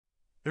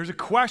There's a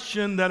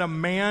question that a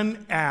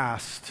man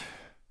asked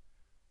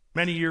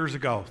many years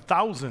ago,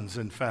 thousands,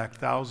 in fact,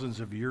 thousands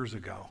of years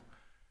ago.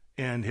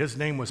 And his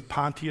name was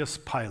Pontius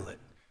Pilate.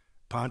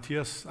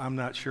 Pontius, I'm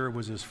not sure it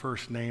was his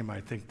first name.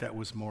 I think that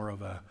was more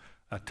of a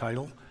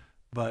title.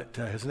 But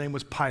his name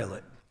was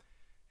Pilate.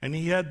 And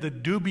he had the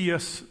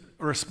dubious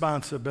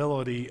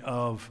responsibility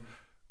of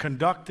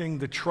conducting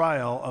the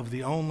trial of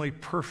the only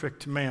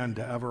perfect man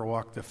to ever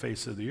walk the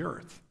face of the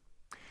earth.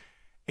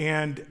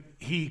 And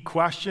he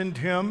questioned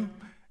him,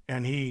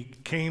 and he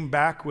came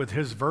back with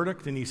his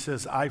verdict, and he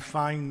says, I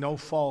find no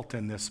fault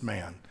in this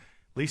man.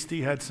 At least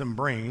he had some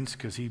brains,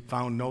 because he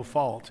found no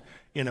fault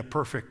in a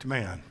perfect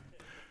man.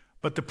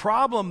 But the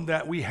problem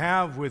that we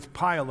have with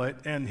Pilate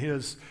and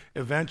his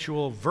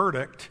eventual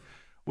verdict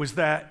was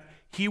that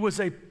he was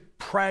a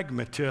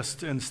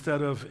pragmatist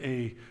instead of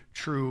a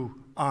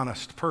true,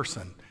 honest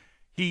person.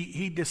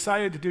 He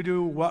decided to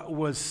do what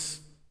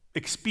was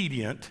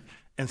expedient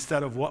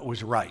instead of what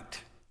was right.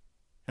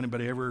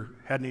 Anybody ever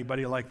had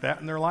anybody like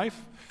that in their life?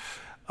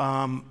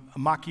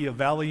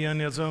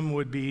 Machiavellianism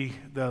would be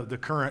the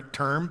current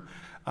term.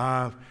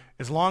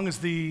 As long as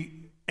the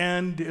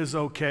end is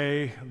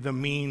okay, the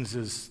means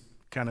is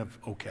kind of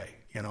okay.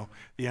 You know,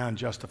 the end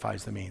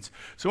justifies the means.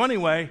 So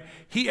anyway,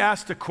 he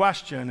asked a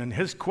question, and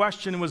his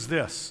question was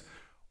this: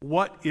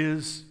 what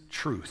is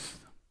truth?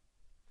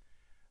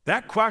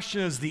 That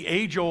question is the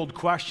age-old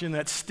question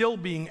that's still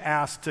being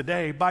asked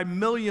today by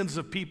millions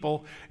of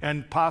people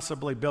and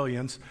possibly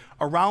billions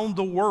around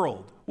the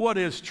world. What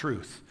is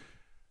truth?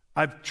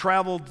 I've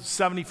traveled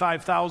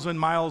 75,000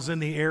 miles in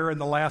the air in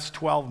the last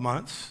 12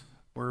 months.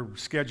 We're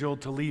scheduled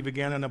to leave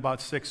again in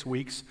about 6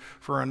 weeks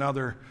for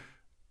another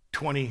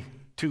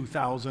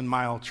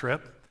 22,000-mile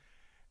trip.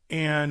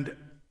 And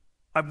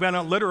I've been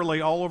literally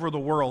all over the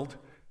world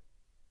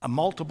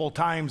multiple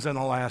times in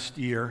the last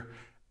year.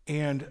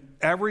 And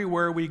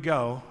everywhere we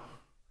go,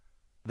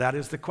 that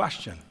is the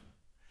question.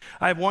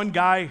 I have one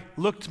guy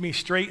looked me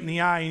straight in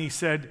the eye and he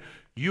said,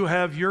 you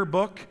have your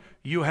book,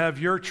 you have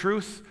your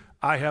truth,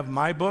 I have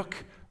my book,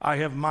 I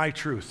have my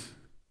truth.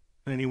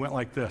 And then he went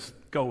like this,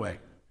 go away.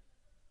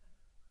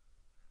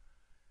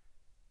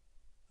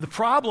 The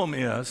problem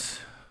is,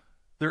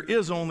 there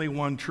is only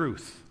one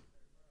truth.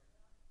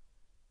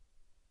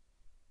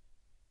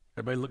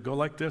 Everybody go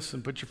like this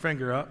and put your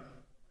finger up.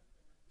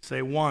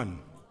 Say one.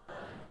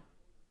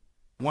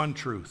 One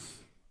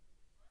truth.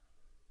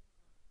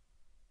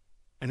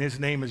 And his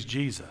name is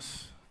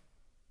Jesus.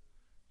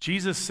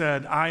 Jesus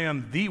said, I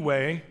am the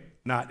way,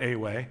 not a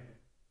way.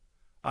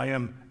 I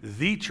am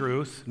the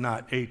truth,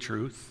 not a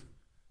truth.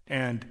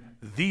 And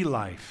the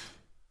life.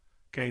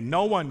 Okay,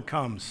 no one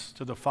comes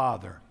to the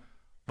Father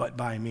but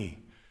by me.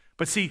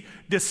 But see,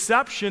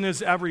 deception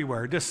is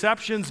everywhere.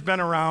 Deception's been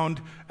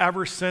around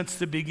ever since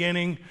the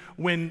beginning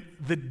when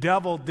the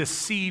devil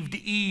deceived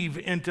Eve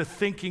into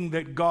thinking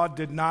that God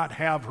did not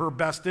have her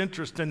best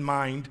interest in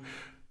mind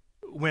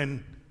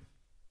when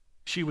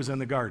she was in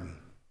the garden.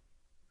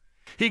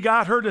 He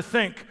got her to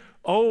think,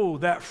 oh,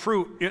 that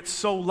fruit, it's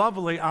so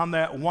lovely on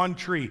that one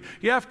tree.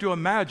 You have to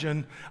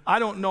imagine, I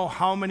don't know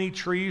how many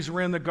trees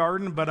were in the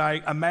garden, but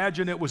I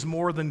imagine it was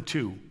more than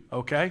 2,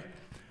 okay?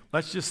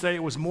 Let's just say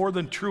it was more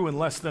than true and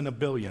less than 1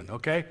 billion,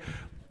 okay?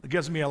 It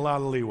gives me a lot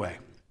of leeway.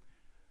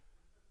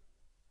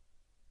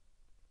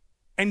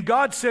 And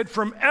God said,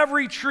 from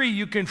every tree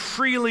you can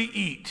freely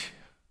eat,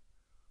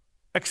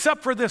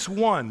 except for this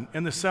one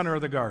in the center of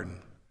the garden.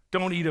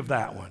 Don't eat of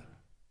that one.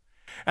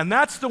 And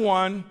that's the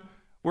one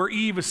where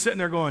Eve is sitting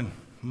there going,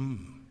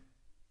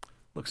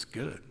 looks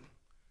good.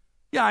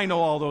 Yeah, I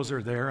know all those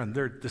are there and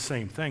they're the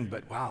same thing,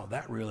 but wow,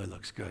 that really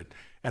looks good.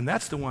 And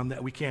that's the one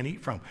that we can't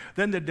eat from.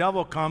 Then the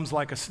devil comes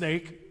like a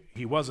snake.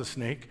 He was a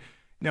snake.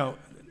 Now,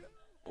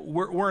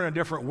 we're in a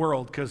different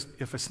world, because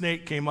if a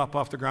snake came up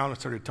off the ground and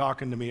started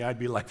talking to me, I'd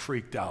be like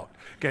freaked out,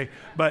 okay?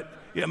 But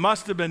it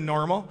must have been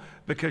normal,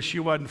 because she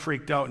wasn't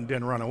freaked out and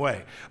didn't run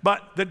away.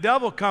 But the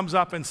devil comes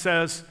up and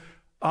says,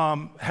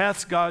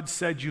 hath God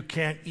said you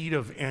can't eat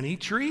of any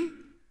tree?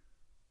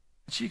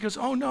 She goes,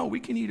 oh no, we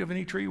can eat of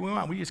any tree we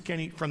want. We just can't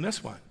eat from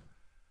this one.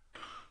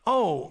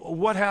 Oh,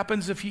 what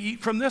happens if you eat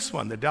from this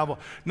one? The devil.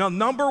 Now,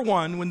 number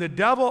one, when the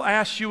devil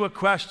asks you a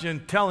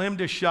question, tell him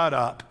to shut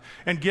up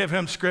and give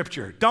him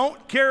scripture.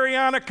 Don't carry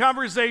on a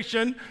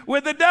conversation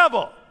with the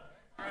devil.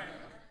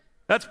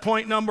 That's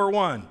point number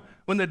one.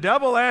 When the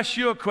devil asks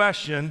you a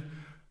question,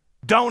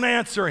 don't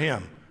answer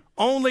him.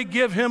 Only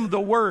give him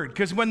the word.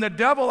 Because when the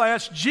devil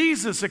asked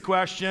Jesus a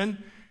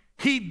question,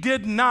 he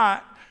did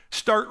not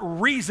start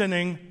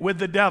reasoning with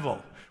the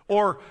devil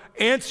or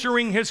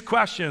answering his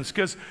questions.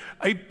 Because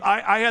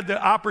I had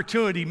the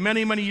opportunity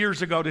many, many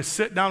years ago to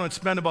sit down and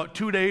spend about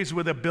 2 days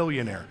with a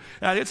billionaire.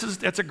 Now,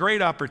 it's a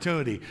great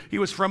opportunity. He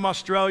was from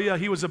Australia.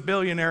 He was a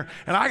billionaire.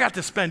 And I got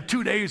to spend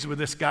 2 days with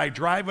this guy,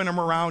 driving him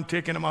around,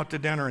 taking him out to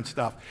dinner and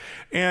stuff.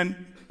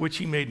 And which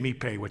he made me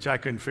pay, which I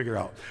couldn't figure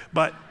out.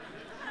 But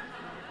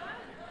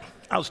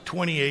I was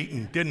 28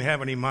 and didn't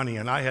have any money,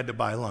 and I had to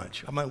buy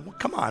lunch. I'm like, well,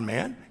 come on,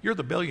 man. You're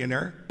the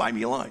billionaire. Buy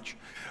me lunch.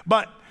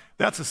 But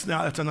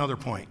that's another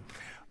point.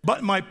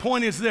 But my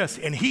point is this,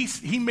 and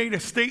he made a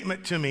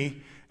statement to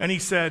me, and he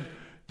said,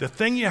 the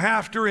thing you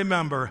have to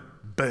remember,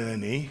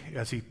 Bernie,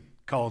 as he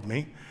called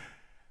me,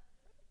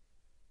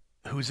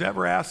 who's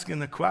ever asking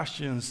the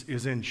questions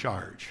is in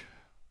charge.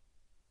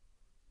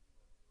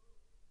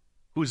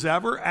 Who's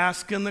ever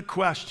asking the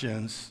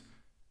questions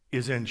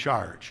is in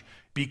charge.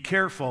 Be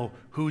careful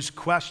whose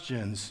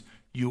questions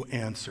you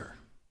answer.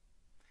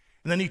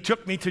 And then he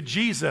took me to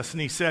Jesus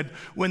and he said,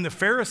 when the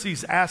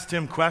Pharisees asked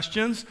him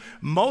questions,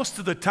 most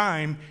of the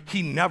time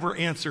he never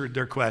answered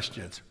their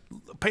questions.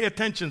 Pay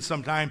attention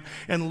sometime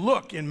and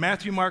look in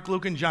Matthew, Mark,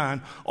 Luke, and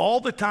John, all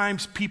the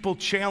times people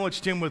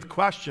challenged him with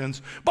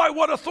questions. By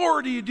what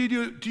authority do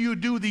you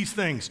do these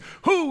things?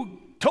 Who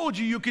told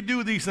you could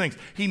do these things?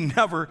 He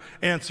never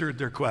answered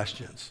their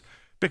questions.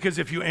 Because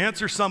if you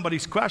answer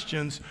somebody's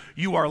questions,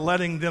 you are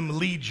letting them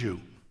lead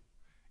you.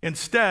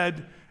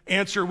 Instead,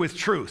 answer with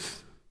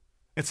truth.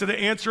 Instead of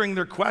answering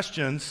their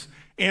questions,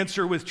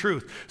 answer with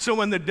truth. So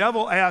when the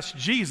devil asked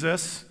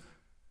Jesus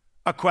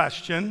a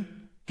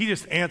question, he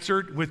just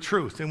answered with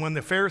truth. And when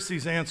the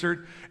Pharisees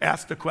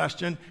asked a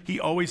question, he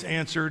always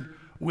answered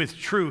with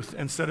truth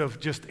instead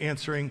of just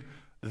answering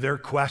their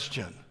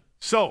question.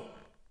 So,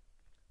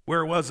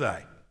 where was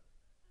I?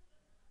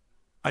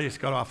 I just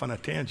got off on a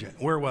tangent.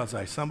 Where was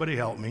I? Somebody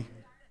help me.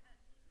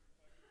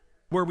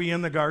 Were we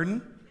in the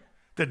garden?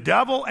 The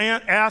devil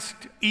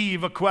asked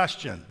Eve a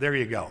question. There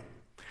you go.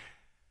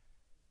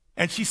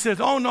 And she says,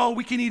 oh no,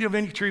 we can eat of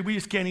any tree. We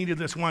just can't eat of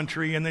this one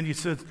tree. And then he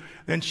says,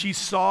 then she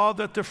saw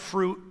that the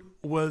fruit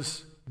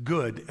was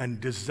good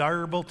and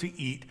desirable to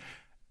eat.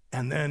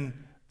 And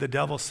then the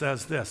devil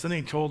says this, and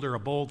he told her a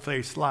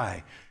bold-faced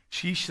lie.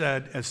 She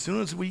said, as soon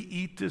as we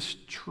eat this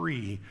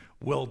tree,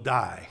 we'll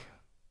die.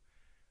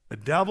 The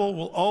devil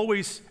will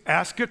always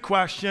ask a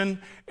question,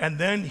 and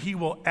then he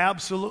will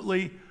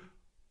absolutely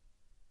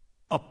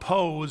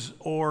oppose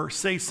or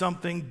say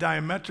something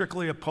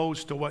diametrically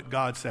opposed to what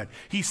God said.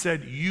 He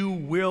said, you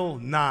will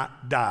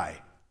not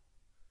die.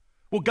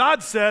 Well,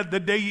 God said the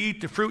day you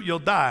eat the fruit, you'll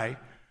die.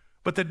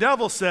 But the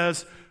devil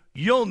says,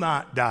 you'll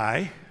not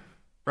die,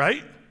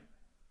 right?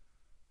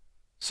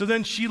 So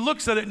then she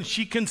looks at it and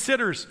she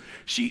considers,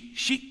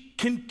 she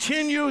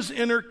continues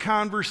in her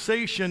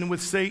conversation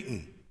with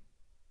Satan,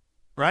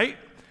 right?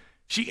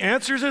 She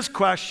answers his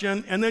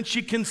question, and then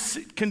she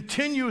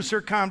continues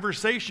her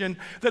conversation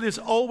that is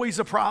always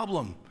a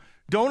problem.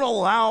 Don't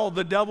allow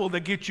the devil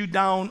to get you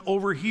down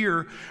over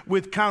here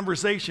with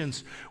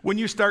conversations. When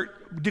you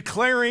start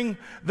declaring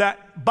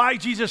that by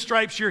Jesus'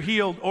 stripes you're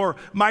healed, or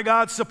my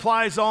God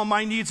supplies all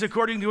my needs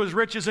according to his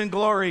riches and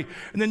glory,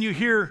 and then you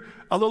hear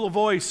a little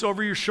voice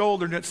over your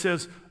shoulder that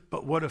says,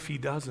 but what if he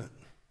doesn't?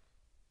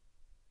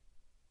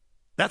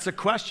 That's a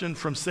question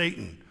from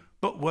Satan.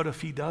 But what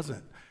if he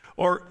doesn't?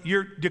 Or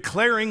you're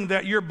declaring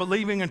that you're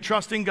believing and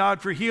trusting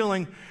God for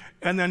healing,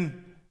 and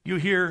then you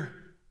hear,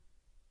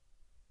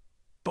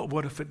 but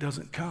what if it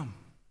doesn't come?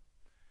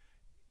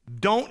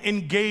 Don't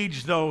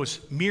engage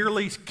those.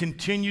 Merely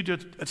continue to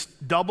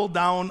double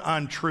down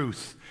on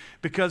truth.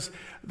 Because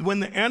when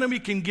the enemy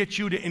can get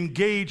you to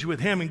engage with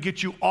him and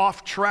get you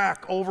off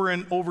track over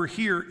and over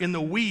here in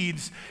the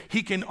weeds,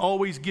 he can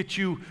always get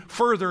you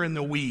further in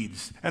the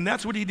weeds. And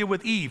that's what he did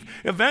with Eve.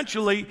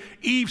 Eventually,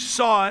 Eve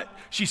saw it.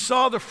 She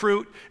saw the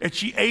fruit and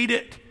she ate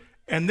it.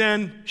 And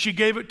then she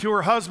gave it to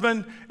her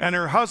husband, and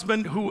her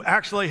husband, who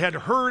actually had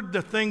heard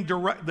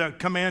the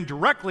command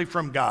directly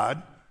from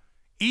God.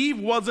 Eve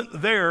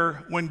wasn't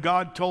there when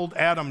God told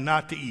Adam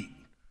not to eat.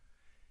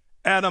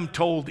 Adam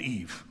told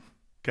Eve,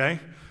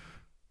 okay?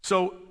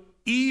 So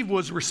Eve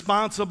was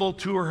responsible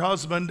to her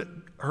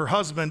husband. Her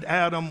husband,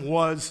 Adam,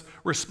 was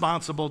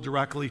responsible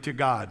directly to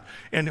God.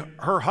 And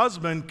her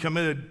husband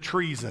committed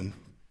treason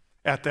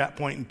at that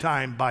point in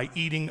time by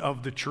eating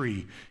of the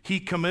tree. He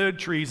committed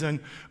treason.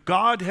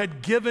 God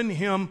had given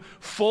him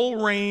full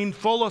reign,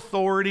 full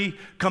authority,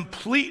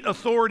 complete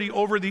authority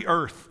over the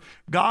earth.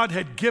 God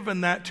had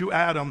given that to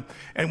Adam.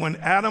 And when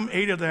Adam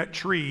ate of that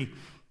tree,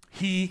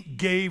 he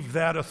gave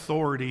that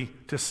authority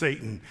to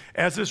Satan.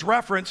 As is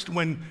referenced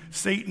when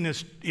Satan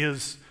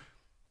is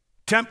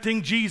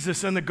tempting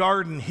Jesus in the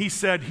garden, he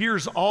said,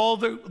 here's all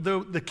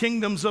the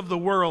kingdoms of the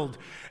world.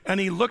 And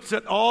he looks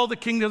at all the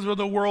kingdoms of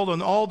the world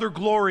and all their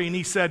glory, and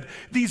he said,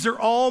 these are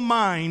all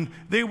mine.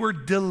 They were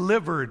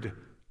delivered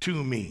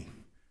to me.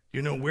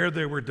 You know where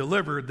they were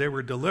delivered? They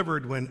were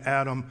delivered when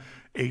Adam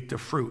ate the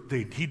fruit.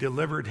 He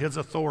delivered his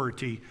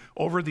authority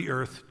over the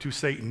earth to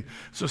Satan.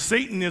 So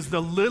Satan is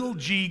the little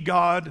g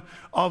god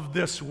of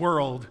this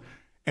world,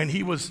 and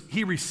he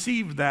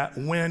received that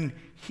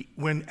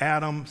when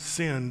Adam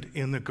sinned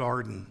in the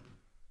garden.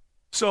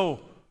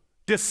 So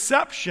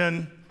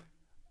deception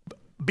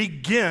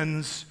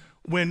begins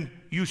when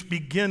you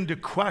begin to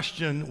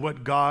question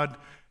what God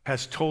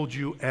has told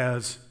you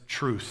as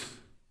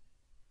truth.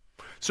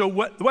 So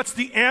what's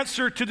the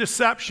answer to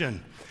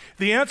deception?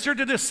 The answer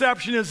to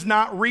deception is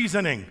not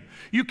reasoning.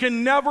 You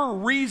can never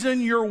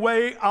reason your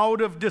way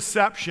out of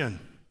deception.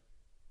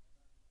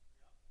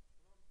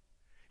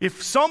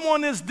 If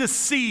someone is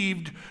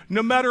deceived,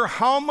 no matter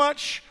how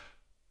much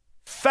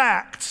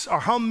facts or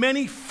how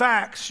many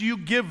facts you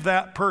give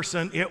that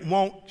person, it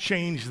won't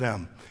change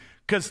them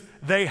because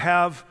they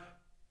have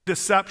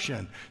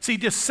deception. See,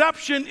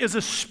 deception is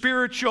a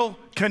spiritual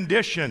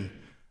condition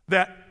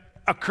that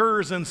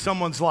occurs in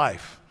someone's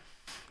life.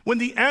 When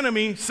the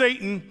enemy,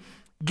 Satan,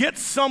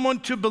 gets someone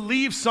to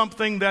believe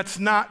something that's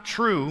not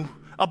true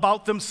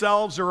about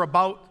themselves or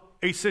about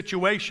a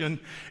situation,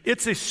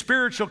 it's a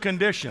spiritual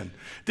condition.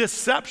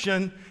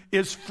 Deception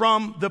is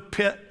from the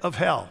pit of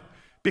hell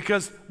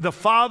because the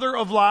father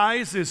of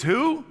lies is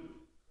who?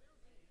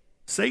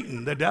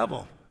 Satan, the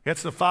devil.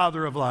 It's the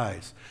father of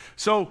lies.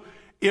 So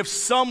if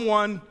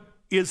someone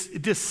is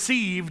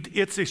deceived,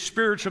 it's a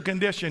spiritual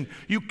condition.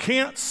 You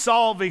can't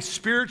solve a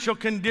spiritual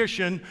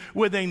condition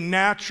with a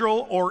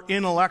natural or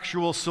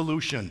intellectual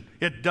solution.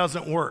 It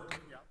doesn't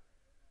work.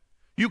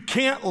 You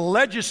can't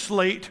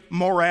legislate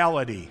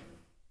morality.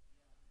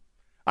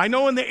 I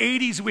know in the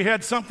 80s we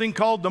had something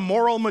called the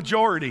moral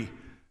majority,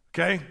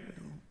 okay?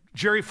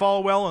 Jerry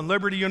Falwell and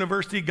Liberty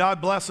University,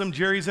 God bless him,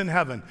 Jerry's in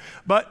heaven.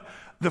 But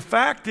the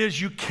fact is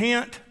you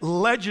can't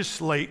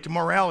legislate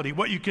morality.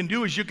 What you can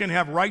do is you can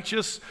have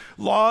righteous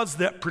laws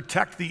that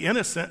protect the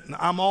innocent, and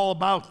I'm all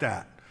about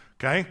that,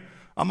 okay?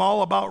 I'm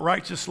all about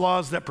righteous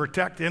laws that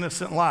protect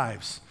innocent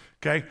lives,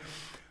 okay?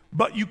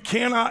 But you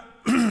cannot,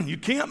 you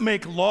can't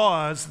make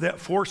laws that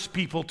force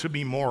people to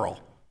be moral.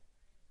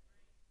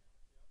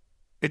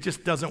 It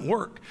just doesn't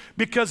work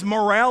because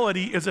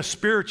morality is a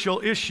spiritual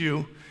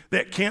issue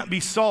that can't be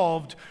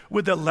solved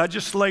with a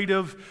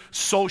legislative,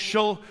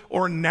 social,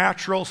 or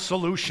natural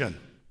solution.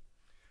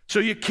 So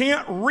you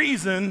can't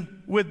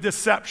reason with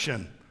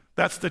deception.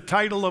 That's the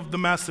title of the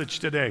message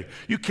today.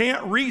 You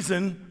can't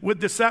reason with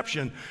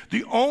deception.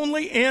 The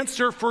only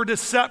answer for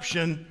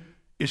deception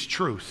is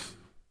truth.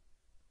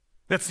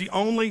 That's the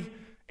only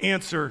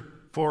answer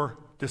for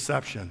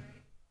deception.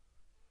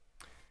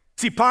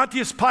 See,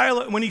 Pontius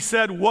Pilate, when he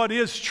said, "What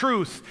is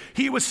truth?"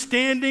 he was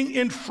standing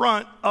in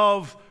front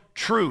of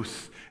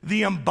truth.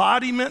 The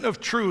embodiment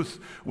of truth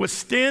was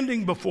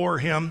standing before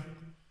him,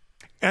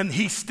 and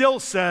he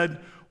still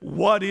said,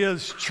 "What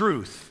is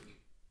truth?"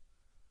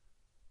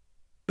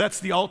 That's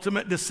the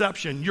ultimate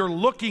deception. You're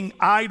looking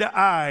eye to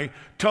eye,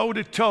 toe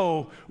to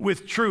toe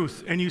with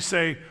truth, and you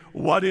say,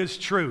 "What is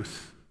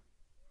truth?"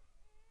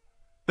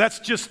 That's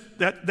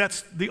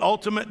the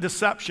ultimate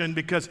deception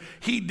because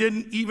he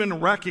didn't even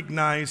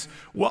recognize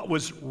what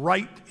was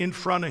right in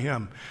front of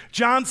him.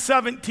 John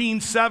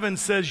 17:7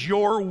 says,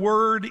 "Your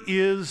word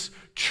is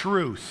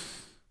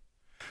truth."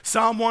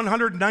 Psalm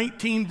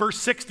 119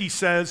 verse 60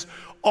 says,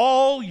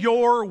 "All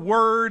your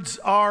words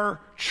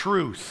are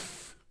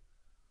truth."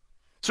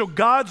 So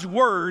God's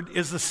word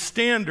is the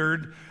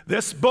standard.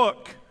 This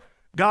book,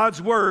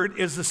 God's word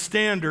is the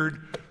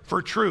standard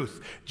for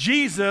truth.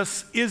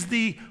 Jesus is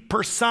the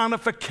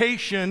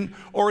personification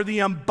or the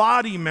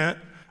embodiment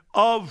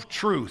of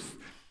truth.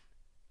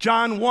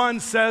 John 1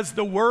 says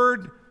the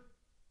word,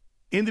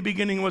 in the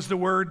beginning was the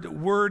word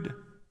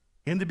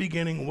in the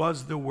beginning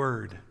was the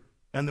word,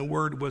 and the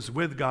word was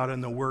with God,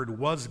 and the word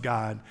was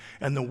God,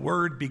 and the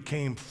word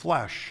became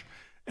flesh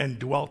and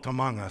dwelt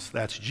among us.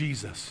 That's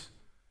Jesus.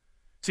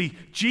 See,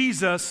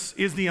 Jesus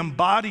is the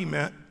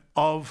embodiment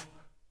of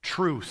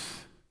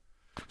truth.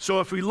 So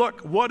if we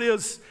look,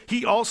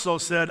 he also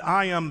said,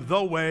 "I am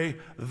the way,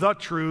 the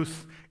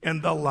truth,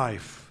 and the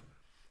life."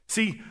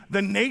 See,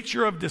 the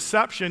nature of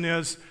deception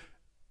is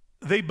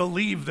they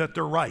believe that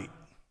they're right.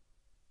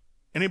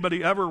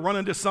 Anybody ever run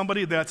into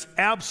somebody that's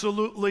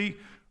absolutely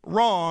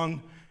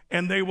wrong,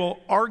 and they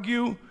will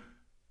argue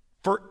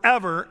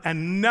forever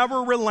and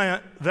never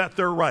relent that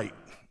they're right?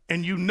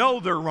 And you know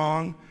they're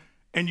wrong,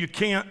 and you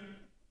can't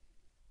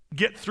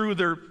get through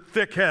their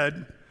thick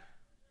head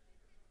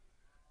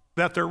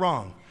that they're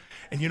wrong.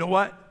 And you know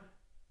what?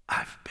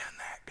 I've been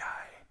that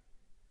guy.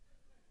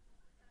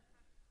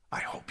 I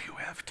hope you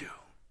have too.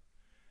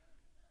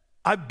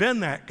 I've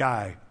been that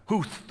guy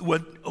who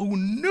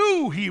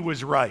knew he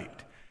was right.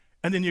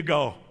 And then you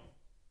go,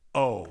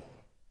 oh,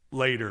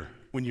 later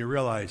when you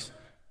realize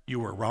you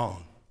were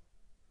wrong.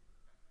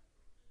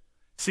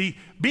 See,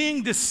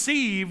 being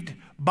deceived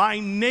by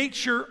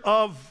nature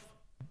of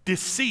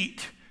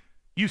deceit,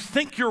 you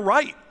think you're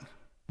right,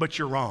 but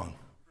you're wrong.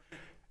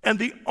 And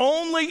the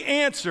only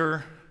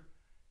answer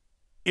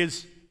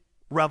is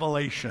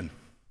revelation.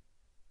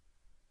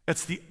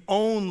 It's the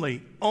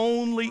only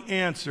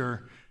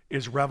answer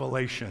is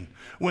revelation.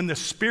 When the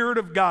Spirit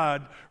of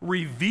God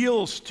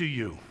reveals to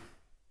you.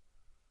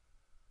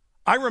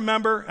 I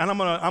remember, and I'm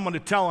gonna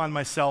tell on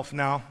myself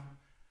now.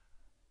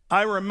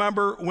 I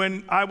remember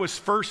when I was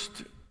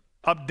first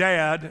a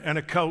dad and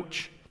a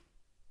coach.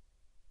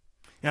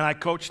 And I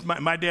coached,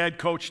 my dad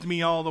coached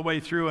me all the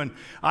way through, and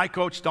I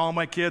coached all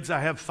my kids.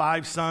 I have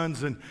 5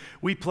 sons, and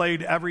we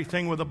played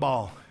everything with a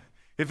ball.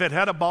 If it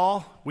had a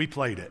ball, we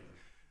played it.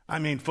 I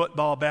mean,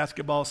 football,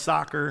 basketball,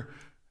 soccer.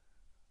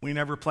 We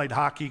never played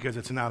hockey because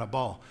it's not a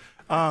ball.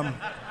 And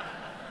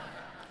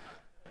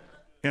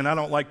I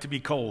don't like to be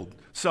cold.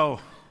 So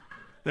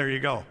there you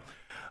go.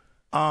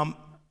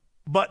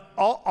 But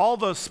all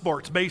the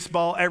sports,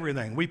 baseball,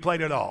 everything, we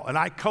played it all. And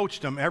I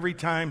coached them every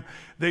time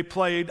they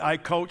played. I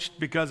coached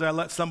because I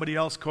let somebody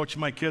else coach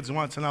my kids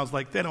once, and I was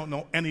like, they don't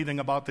know anything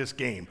about this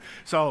game.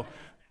 So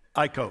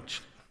I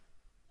coached.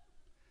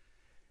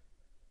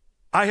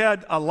 I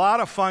had a lot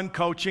of fun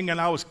coaching, and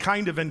I was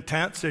kind of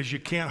intense, as you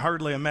can't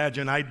hardly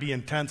imagine I'd be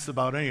intense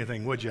about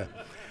anything, would you?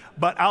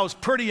 But I was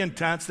pretty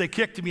intense. They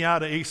kicked me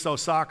out of ASO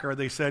soccer.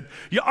 They said,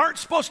 you aren't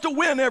supposed to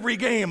win every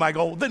game. I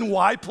go, then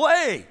why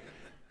play?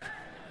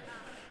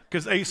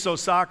 Because ASO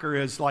soccer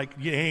is like,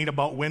 you ain't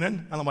about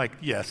winning. And I'm like,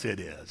 yes, it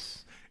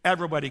is.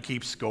 Everybody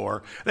keeps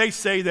score. They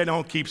say they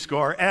don't keep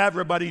score.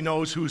 Everybody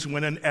knows who's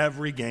winning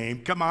every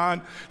game. Come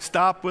on,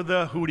 stop with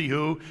the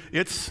hooty-hoo.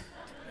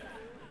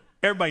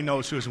 Everybody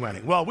knows who's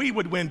winning. Well, we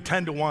would win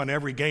 10-1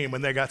 every game.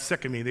 When they got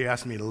sick of me, they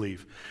asked me to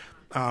leave.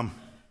 And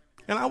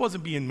I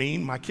wasn't being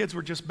mean. My kids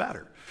were just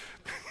better.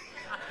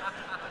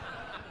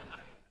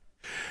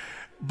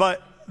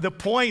 But the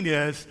point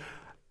is,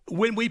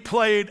 when we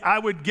played, I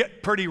would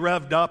get pretty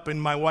revved up, and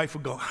my wife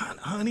would go,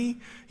 honey,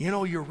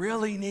 you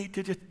really need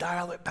to just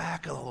dial it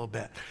back a little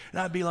bit.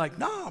 And I'd be like,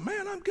 no,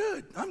 man, I'm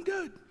good.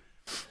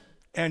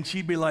 And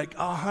she'd be like,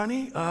 oh,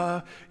 honey,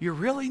 you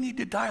really need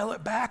to dial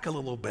it back a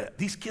little bit.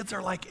 These kids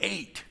are like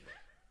 8.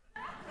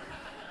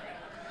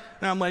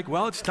 And I'm like,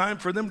 well, it's time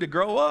for them to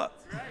grow up.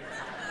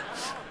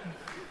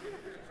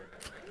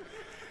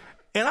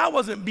 And I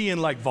wasn't being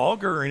like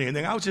vulgar or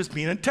anything. I was just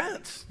being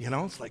intense.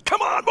 It's like,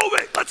 come on, move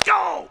it, let's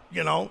go.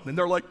 And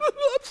they're like,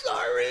 I'm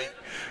sorry.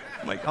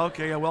 I'm like,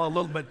 okay, well, a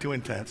little bit too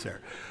intense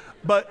there.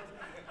 But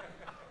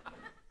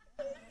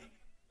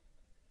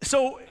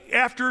so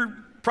after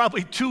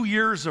probably 2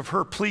 years of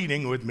her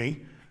pleading with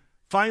me,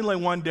 finally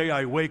one day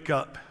I wake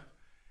up,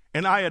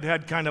 and I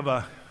had kind of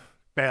a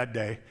bad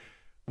day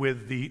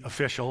with the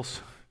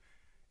officials,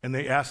 and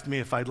they asked me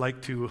if I'd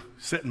like to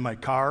sit in my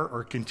car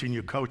or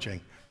continue coaching.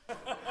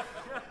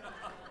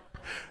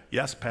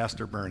 Yes,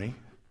 Pastor Bernie.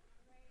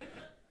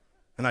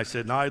 And I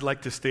said, no, I'd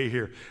like to stay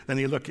here. Then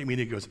he looked at me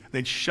and he goes,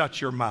 then shut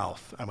your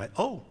mouth. I went,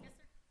 oh,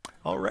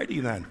 all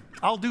righty then.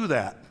 I'll do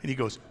that. And he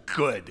goes,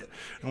 good.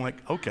 I'm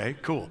like, okay,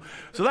 cool.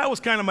 So that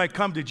was kind of my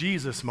come to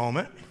Jesus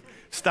moment.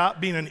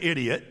 Stop being an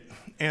idiot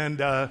and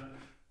kind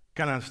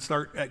of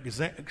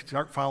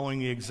start following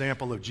the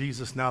example of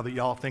Jesus now that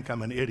y'all think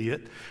I'm an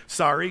idiot.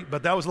 Sorry,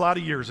 but that was a lot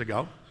of years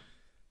ago.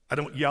 I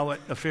don't yell at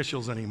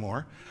officials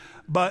anymore.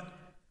 But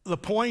the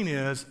point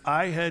is,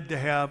 I had to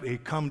have a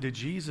come to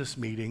Jesus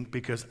meeting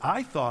because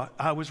I thought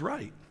I was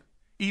right,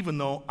 even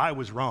though I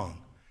was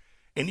wrong.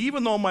 And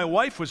even though my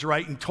wife was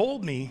right and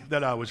told me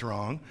that I was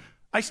wrong,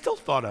 I still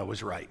thought I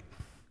was right.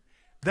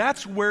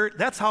 That's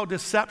how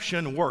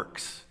deception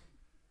works,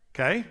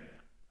 okay?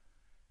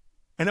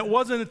 And it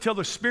wasn't until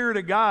the Spirit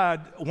of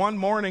God one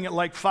morning at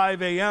like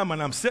 5 a.m.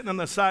 and I'm sitting on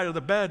the side of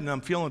the bed and I'm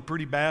feeling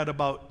pretty bad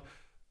about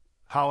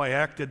how I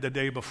acted the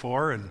day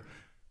before and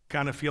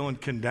kind of feeling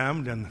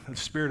condemned, and the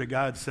Spirit of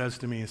God says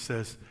to me, it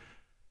says,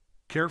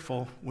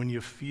 careful, when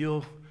you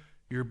feel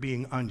you're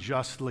being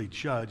unjustly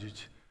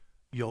judged,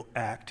 you'll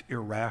act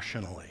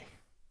irrationally.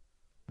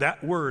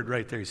 That word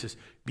right there, he says,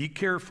 be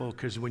careful,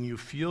 because when you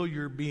feel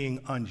you're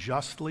being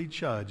unjustly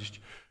judged,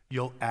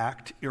 you'll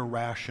act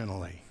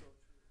irrationally.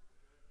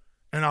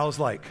 And I was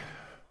like,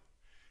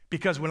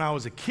 because when I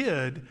was a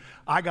kid,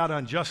 I got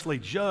unjustly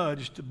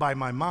judged by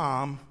my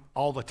mom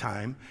all the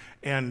time,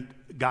 and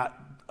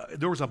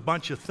there was a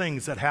bunch of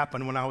things that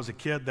happened when I was a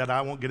kid that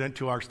I won't get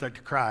into or start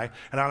to cry,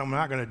 and I'm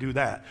not going to do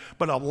that.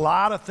 But a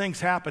lot of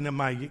things happened in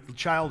my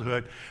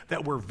childhood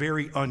that were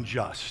very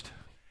unjust,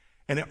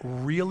 and it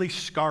really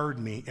scarred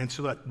me. And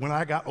so that when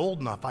I got old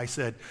enough, I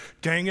said,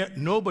 dang it,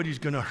 nobody's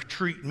going to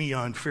treat me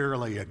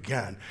unfairly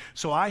again.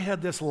 So I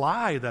had this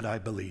lie that I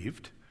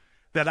believed,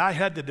 that I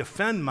had to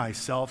defend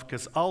myself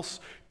because else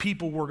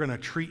people were going to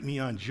treat me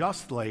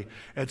unjustly.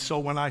 And so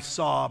when I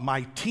saw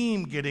my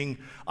team getting,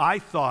 I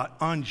thought,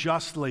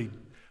 unjustly,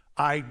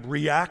 I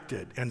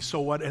reacted. And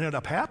so what ended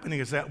up happening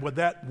is that with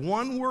that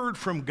one word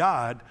from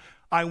God,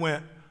 I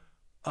went,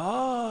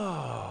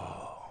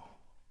 oh.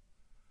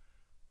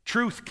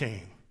 Truth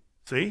came.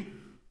 See?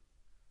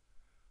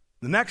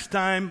 The next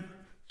time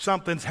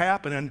something's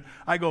happening,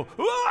 I go,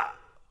 ah!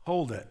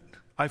 Hold it.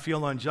 I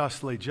feel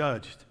unjustly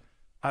judged.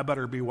 I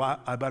better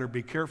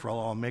be careful,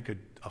 or I'll make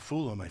a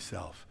fool of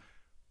myself.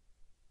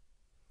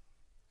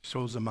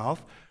 Shows the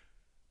mouth.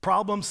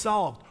 Problem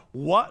solved.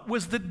 What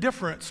was the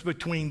difference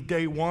between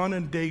day 1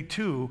 and day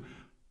 2?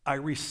 I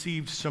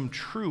received some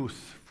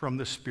truth from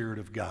the Spirit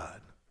of God.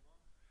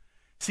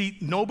 See,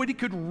 nobody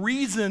could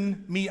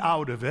reason me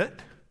out of it.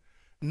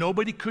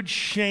 Nobody could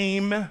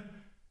shame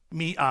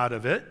me out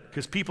of it,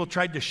 because people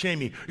tried to shame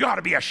me. You ought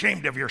to be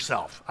ashamed of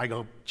yourself. I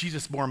go,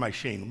 Jesus bore my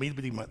shame.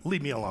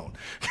 Leave me alone.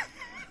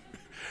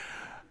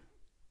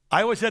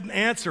 I always had an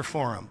answer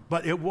for him,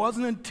 but it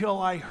wasn't until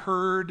I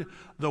heard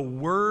the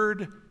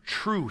word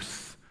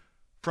truth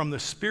from the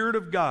Spirit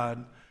of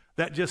God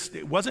that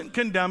it wasn't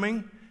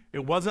condemning,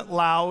 it wasn't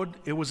loud,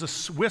 it was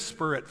a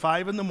whisper at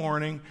 5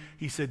 a.m.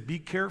 He said, be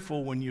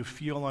careful when you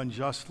feel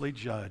unjustly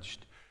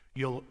judged.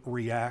 You'll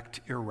react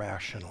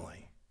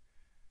irrationally.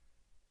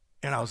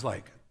 And I was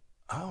like,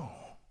 oh,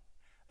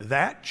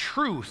 that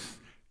truth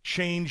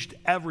changed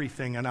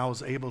everything, and I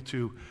was able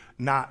to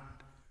not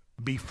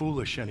be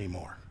foolish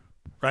anymore,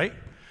 right?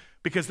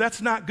 Because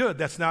that's not good.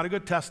 That's not a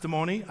good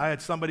testimony. I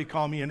had somebody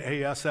call me an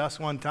ASS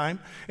one time,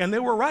 and they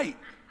were right.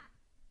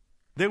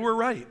 They were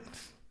right.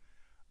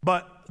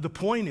 But the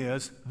point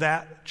is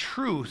that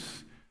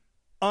truth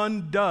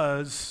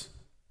undoes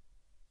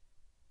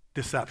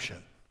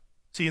deception.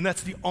 See, and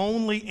that's the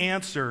only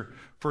answer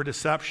for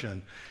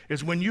deception,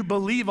 is when you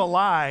believe a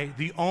lie,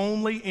 the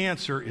only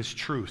answer is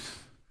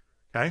truth,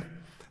 okay?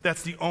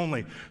 That's the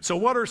only. So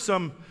what are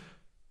some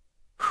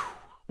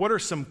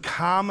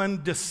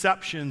common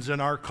deceptions in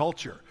our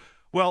culture?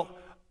 Well,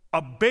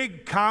 a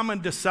big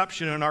common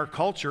deception in our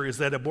culture is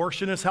that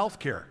abortion is health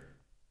care.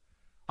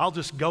 I'll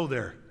just go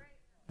there.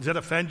 Does that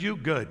offend you?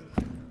 Good.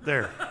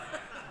 There.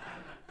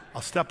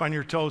 I'll step on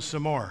your toes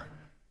some more.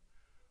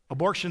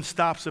 Abortion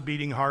stops a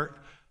beating heart.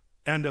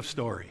 End of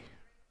story.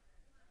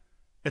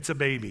 It's a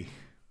baby.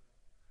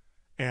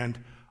 And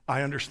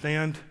I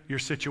understand your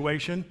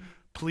situation.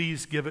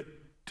 Please give it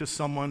to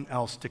someone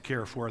else to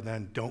care for,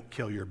 then don't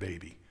kill your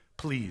baby.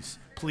 Please,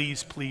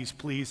 please, please,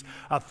 please,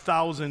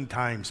 1,000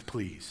 times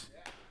please.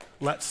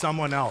 Let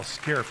someone else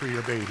care for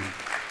your baby.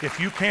 If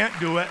you can't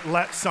do it,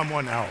 let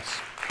someone else.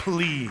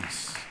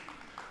 Please.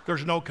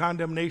 There's no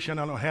condemnation.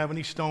 I don't have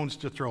any stones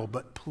to throw,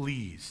 but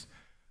please,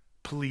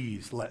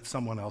 please let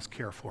someone else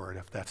care for it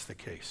if that's the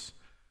case.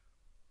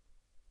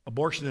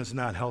 Abortion is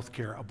not health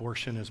care.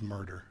 Abortion is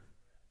murder.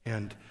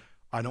 And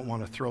I don't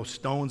want to throw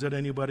stones at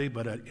anybody,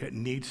 but it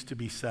needs to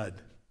be said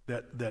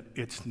that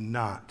it's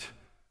not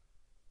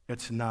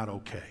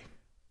okay,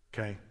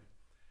 okay?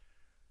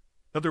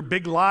 Another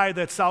big lie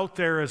that's out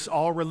there is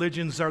all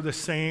religions are the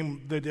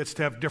same, that it's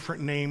to have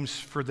different names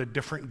for the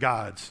different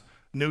gods.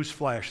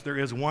 Newsflash, there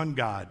is one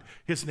God.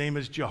 His name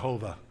is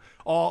Jehovah.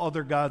 All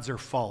other gods are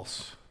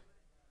false,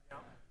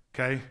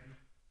 okay?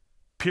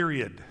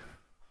 Period.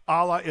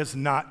 Allah is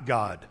not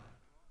God.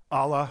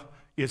 Allah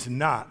is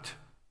not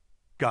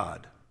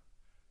God.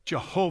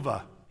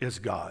 Jehovah is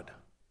God,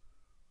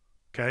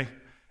 okay?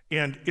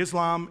 And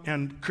Islam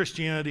and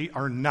Christianity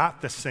are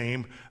not the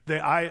same.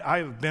 I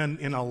have been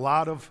in a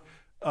lot of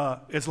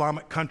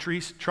Islamic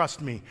countries.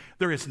 Trust me,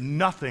 there is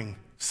nothing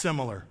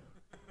similar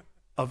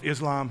of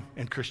Islam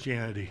and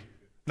Christianity.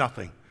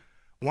 Nothing.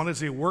 One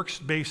is a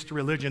works-based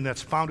religion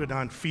that's founded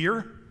on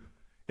fear,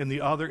 and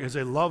the other is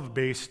a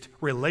love-based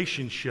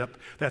relationship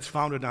that's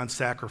founded on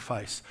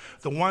sacrifice.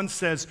 The one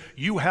says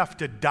you have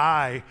to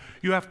die,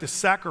 you have to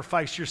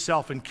sacrifice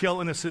yourself and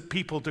kill innocent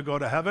people to go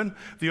to heaven.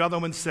 The other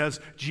one says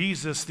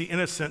Jesus, the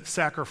innocent,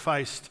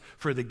 sacrificed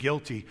for the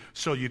guilty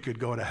so you could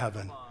go to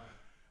heaven.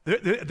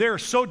 They're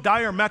so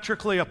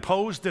diametrically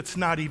opposed, it's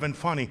not even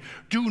funny.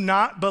 Do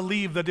not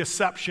believe the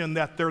deception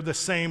that they're the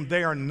same.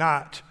 They are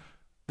not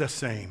the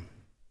same.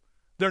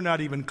 They're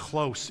not even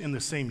close in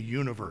the same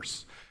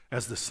universe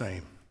as the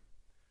same.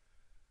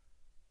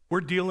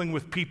 We're dealing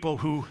with people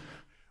who,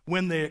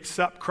 when they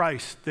accept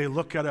Christ, they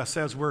look at us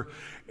as most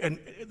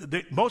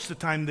of the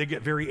time they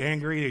get very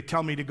angry. They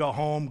tell me to go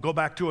home, go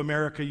back to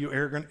America, you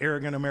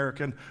arrogant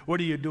American. What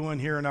are you doing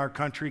here in our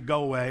country?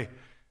 Go away.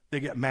 They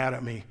get mad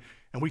at me.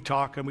 And we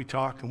talk and we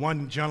talk. And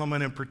one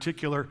gentleman in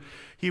particular,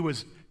 he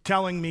was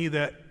telling me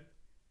that,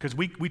 because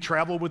we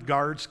travel with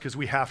guards because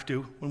we have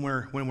to when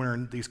we're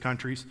in these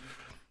countries.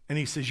 And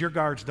he says, your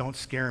guards don't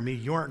scare me.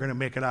 You aren't going to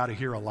make it out of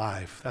here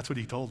alive. That's what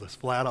he told us,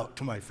 flat out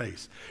to my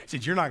face. He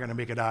said, you're not going to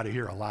make it out of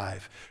here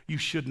alive. You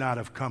should not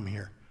have come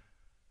here.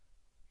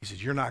 He said,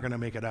 you're not going to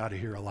make it out of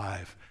here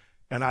alive.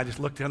 And I just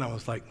looked at him and I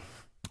was like,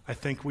 I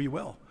think we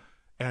will.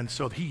 And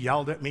so he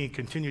yelled at me,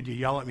 continued to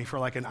yell at me for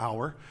like an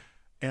hour.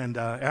 And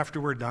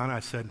after we're done, I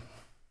said,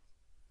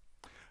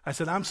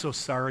 I'm so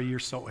sorry you're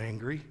so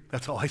angry.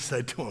 That's all I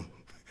said to him.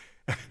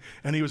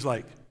 And he was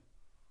like,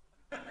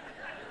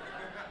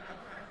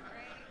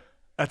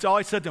 that's all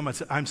I said to him. I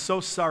said, I'm so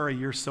sorry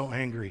you're so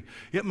angry.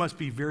 It must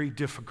be very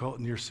difficult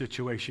in your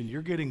situation.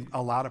 You're getting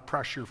a lot of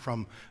pressure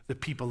from the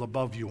people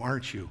above you,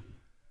 aren't you?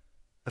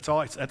 That's all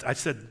I said. I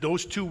said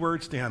those two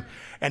words to him.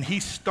 And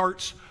he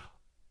starts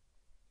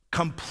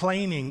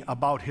complaining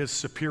about his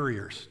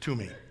superiors to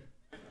me.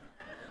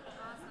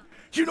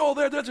 You know,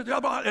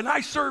 and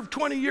I served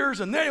 20 years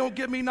and they don't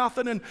give me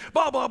nothing and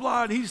blah, blah,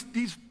 blah. And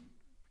he's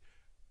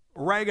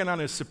ragging on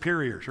his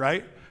superiors,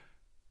 right?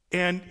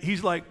 And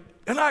he's like,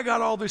 and I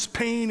got all this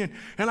pain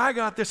and I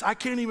got this, I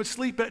can't even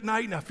sleep at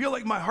night and I feel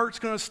like my heart's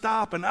going to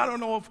stop and I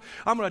don't know if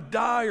I'm going to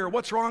die or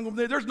what's wrong with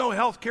me. There's no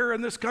health care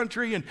in this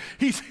country. And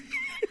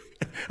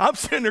I'm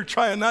sitting there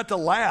trying not to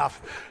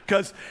laugh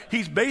because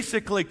he's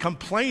basically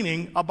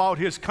complaining about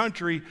his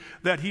country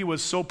that he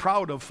was so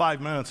proud of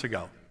 5 minutes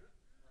ago.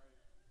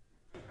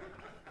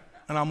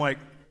 And I'm like,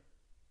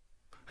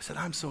 I said,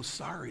 I'm so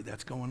sorry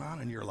that's going on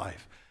in your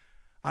life.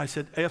 I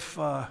said, if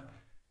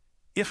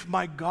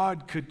my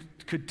God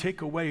could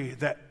take away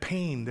that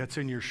pain that's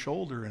in your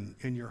shoulder and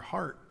in your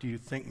heart, do you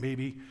think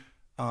maybe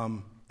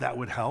that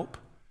would help?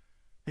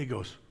 He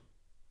goes,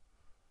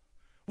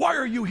 Why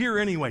are you here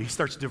anyway? He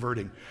starts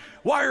diverting.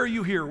 Why are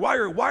you here?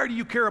 Why do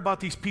you care about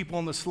these people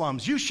in the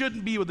slums? You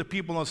shouldn't be with the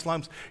people in the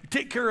slums.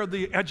 Take care of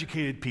the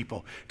educated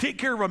people. Take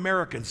care of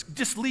Americans.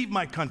 Just leave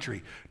my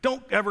country.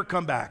 Don't ever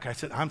come back. I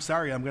said, I'm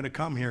sorry, I'm going to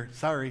come here.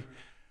 Sorry.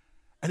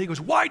 And he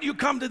goes, why do you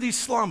come to these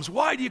slums?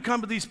 Why do you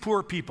come to these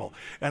poor people?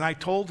 And I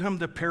told him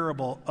the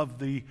parable of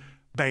the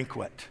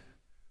banquet,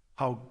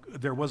 how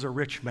there was a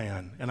rich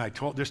man. And I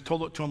told it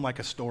to him like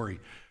a story.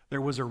 There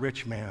was a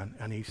rich man,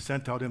 and he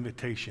sent out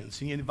invitations.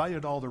 He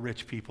invited all the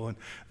rich people, and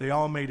they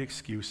all made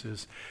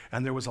excuses.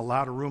 And there was a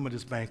lot of room at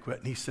his banquet.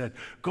 And he said,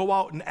 go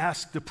out and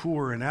ask the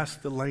poor and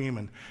ask the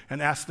lame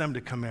and ask them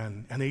to come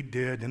in. And they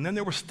did. And then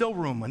there was still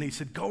room. And he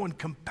said, go and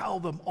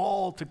compel them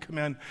all to come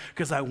in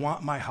because I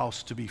want my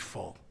house to be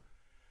full.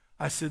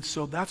 I said,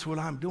 so that's what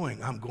I'm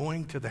doing. I'm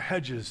going to the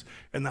hedges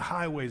and the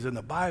highways and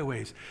the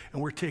byways, and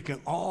we're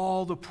taking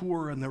all the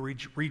poor and the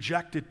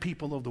rejected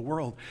people of the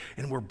world,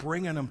 and we're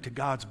bringing them to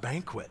God's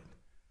banquet.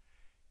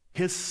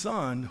 His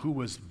son, who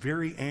was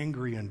very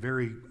angry and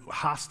very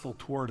hostile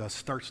toward us,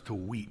 starts to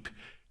weep.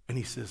 And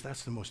he says,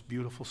 that's the most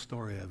beautiful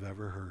story I've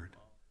ever heard.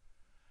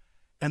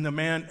 And the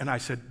man, and I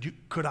said,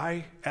 could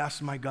I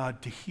ask my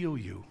God to heal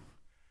you?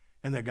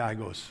 And the guy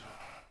goes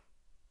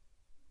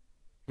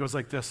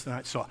like this,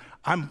 and so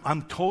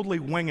I'm totally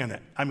winging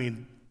it. I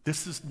mean,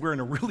 we're in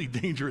a really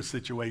dangerous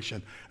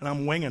situation, and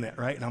I'm winging it,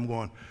 right? And I'm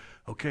going,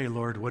 okay,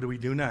 Lord, what do we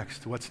do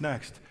next? What's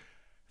next?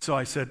 So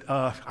I said,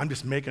 I'm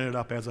just making it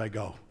up as I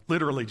go.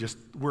 Literally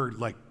we're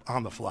like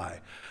on the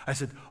fly. I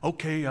said,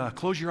 okay,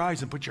 close your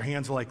eyes and put your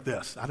hands like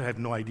this. I had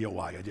no idea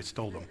why, I just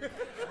told him.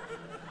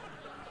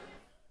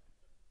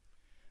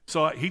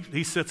 So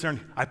he sits there, and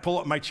I pull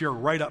up my chair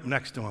right up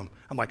next to him.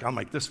 I'm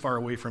like this far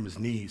away from his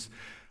knees.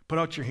 Put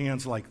out your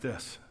hands like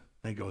this.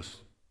 And he goes,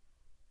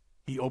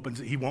 he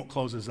opens it, he won't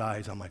close his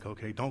eyes. I'm like,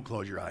 okay, don't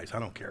close your eyes, I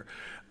don't care.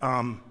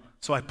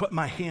 So I put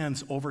my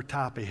hands over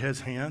top of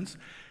his hands,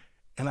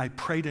 and I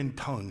prayed in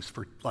tongues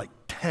for like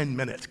 10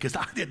 minutes because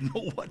I didn't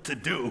know what to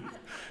do.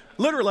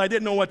 Literally, I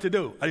didn't know what to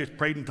do. I just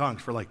prayed in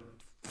tongues for like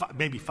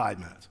maybe 5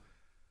 minutes.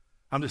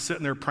 I'm just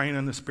sitting there praying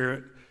in the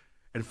Spirit,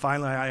 and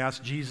finally I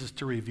asked Jesus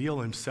to reveal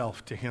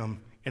himself to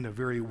him in a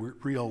very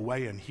real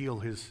way and heal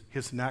his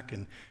neck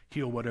and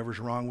heal whatever's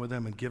wrong with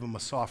him and give him a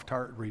soft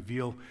heart and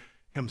reveal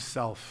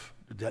himself,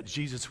 that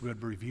Jesus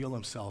would reveal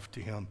himself to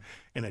him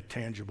in a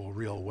tangible,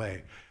 real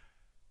way.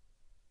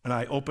 And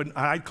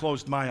I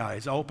closed my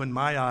eyes. I opened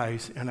my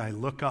eyes and I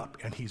look up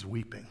and he's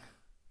weeping.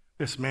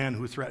 This man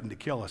who threatened to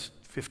kill us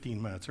 15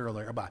 minutes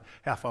earlier, about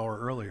half hour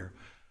earlier,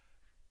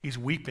 he's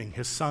weeping.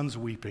 His son's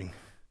weeping.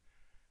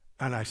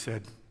 And I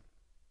said,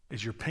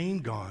 is your pain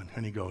gone?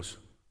 And he goes,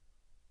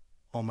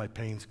 all my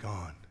pain's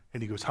gone.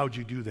 And he goes, how'd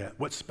you do that?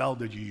 What spell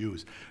did you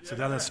use? I said,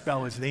 that's a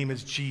spell. His name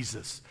is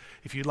Jesus.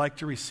 If you'd like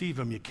to receive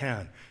him, you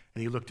can.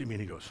 And he looked at me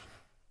and he goes,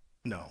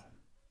 no,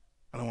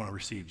 I don't want to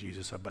receive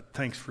Jesus, but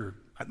thanks for,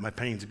 my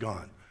pain's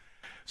gone.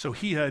 So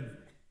he had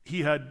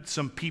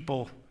some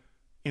people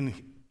in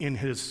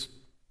his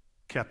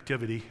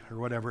captivity or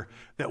whatever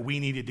that we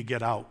needed to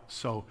get out.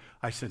 So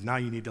I said, now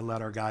you need to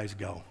let our guys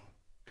go,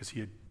 because he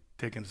had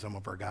taken some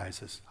of our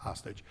guys as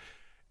hostage.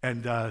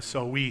 And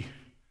so we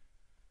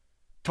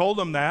told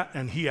him that,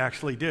 and he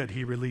actually did.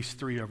 He released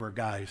 3 of our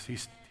guys.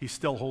 He's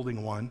still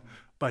holding 1,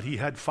 but he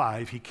had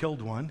 5. He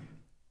killed 1,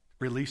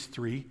 released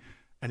 3,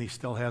 and he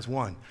still has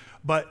 1.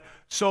 But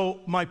so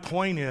my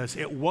point is,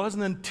 it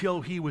wasn't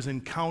until he was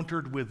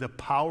encountered with the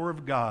power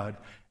of God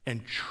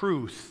and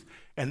truth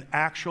and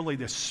actually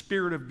the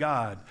Spirit of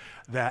God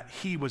that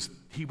he was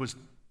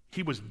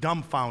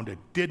dumbfounded,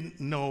 didn't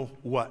know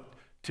what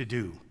to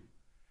do.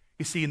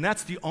 You see, and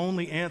that's the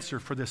only answer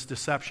for this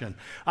deception.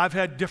 I've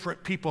had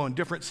different people in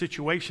different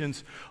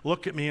situations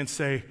look at me and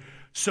say,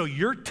 so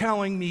you're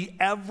telling me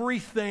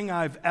everything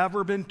I've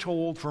ever been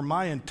told for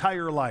my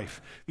entire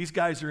life. These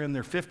guys are in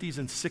their 50s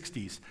and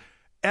 60s.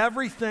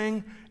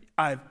 Everything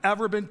I've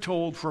ever been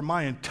told for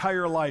my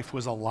entire life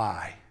was a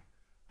lie.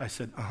 I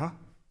said,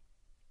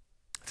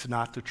 it's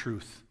not the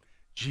truth.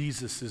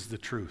 Jesus is the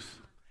truth.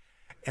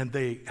 And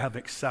they have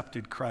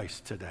accepted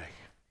Christ today.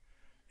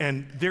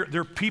 And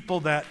they're people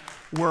that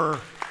were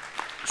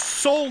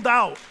sold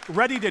out,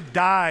 ready to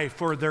die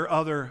for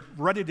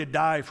ready to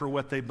die for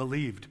what they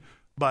believed.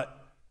 But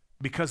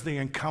because they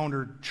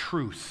encountered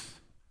truth,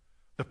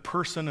 the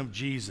person of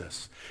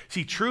Jesus.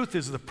 See, truth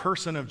is the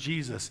person of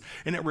Jesus,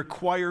 and it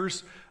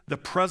requires the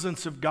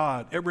presence of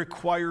God. It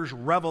requires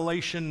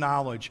revelation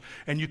knowledge,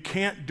 and you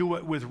can't do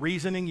it with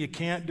reasoning. You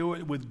can't do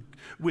it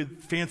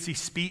with fancy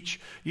speech.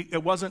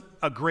 It wasn't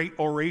a great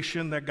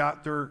oration that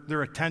got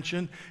their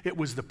attention. It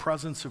was the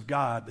presence of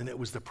God, and it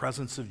was the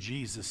presence of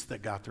Jesus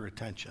that got their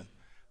attention.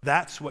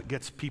 That's what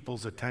gets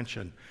people's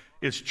attention,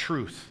 is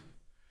truth.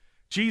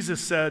 Jesus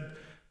said,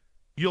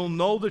 you'll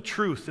know the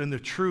truth, and the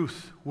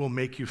truth will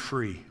make you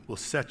free, will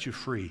set you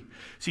free.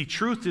 See,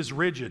 truth is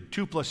rigid.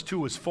 2 +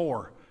 2 is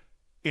 4.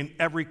 In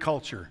every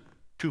culture,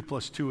 2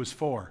 + 2 is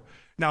 4.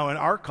 Now, in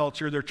our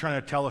culture, they're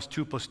trying to tell us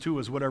 2 + 2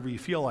 is whatever you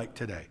feel like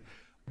today.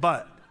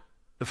 But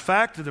the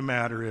fact of the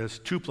matter is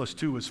 2 +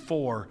 2 is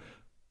 4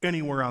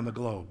 anywhere on the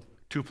globe.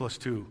 2 plus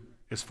 2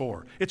 is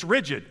 4. It's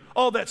rigid.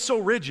 Oh, that's so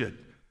rigid.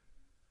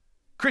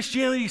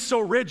 Christianity is so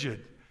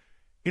rigid.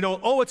 You know,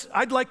 oh,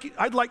 I'd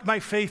like my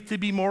faith to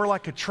be more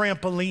like a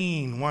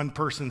trampoline, one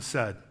person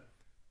said,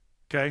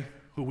 okay,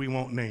 who we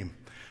won't name.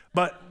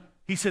 But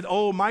he said,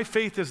 oh, my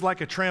faith is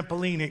like a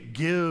trampoline. It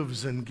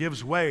gives and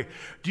gives way.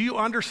 Do you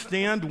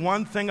understand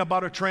one thing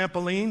about a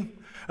trampoline?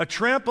 A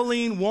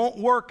trampoline won't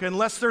work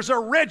unless there's a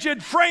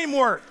rigid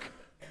framework.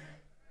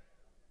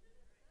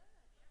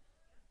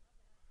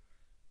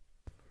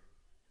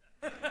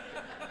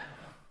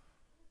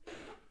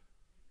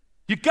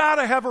 You got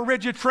to have a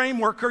rigid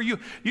framework, or you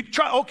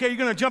try, okay, you're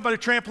going to jump on a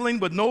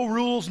trampoline with no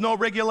rules, no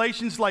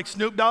regulations like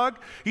Snoop Dogg.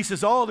 He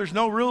says, oh, there's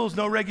no rules,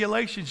 no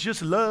regulations,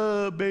 just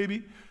love,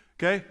 baby,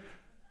 okay?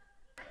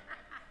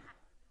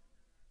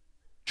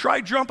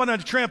 Try jumping on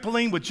a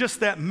trampoline with just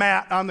that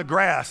mat on the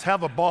grass,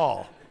 have a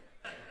ball.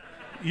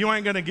 You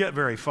ain't going to get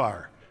very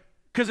far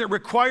because it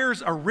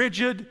requires a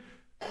rigid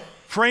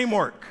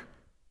framework.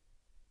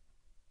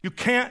 You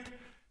can't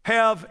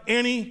have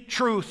any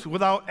truth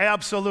without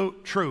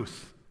absolute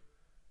truth.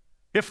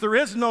 If there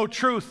is no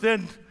truth,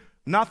 then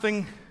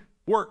nothing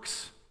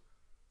works.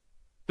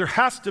 There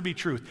has to be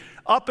truth.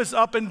 Up is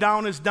up and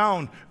down is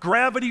down.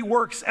 Gravity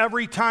works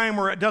every time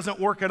or it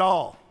doesn't work at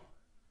all.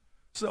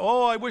 So,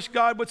 oh, I wish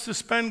God would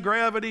suspend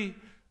gravity.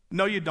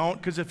 No, you don't,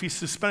 because if he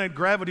suspended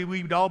gravity,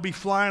 we'd all be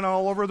flying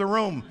all over the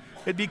room.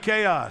 It'd be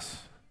chaos.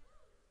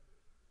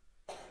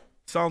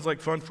 Sounds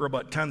like fun for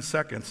about 10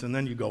 seconds, and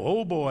then you go,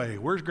 oh boy,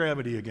 where's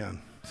gravity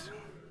again?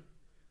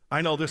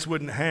 I know this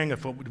wouldn't hang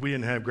if we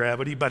didn't have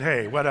gravity, but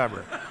hey,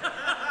 whatever.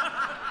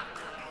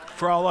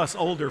 For all us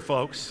older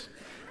folks,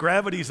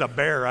 gravity's a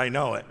bear, I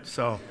know it.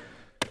 So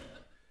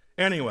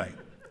anyway,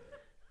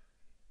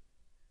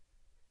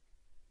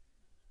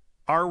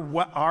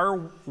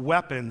 our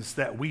weapons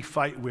that we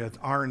fight with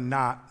are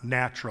not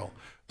natural.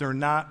 They're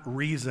not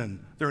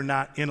reason. They're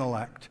not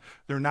intellect.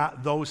 They're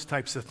not those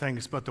types of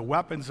things. But the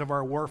weapons of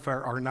our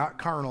warfare are not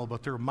carnal,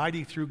 but they're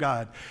mighty through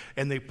God,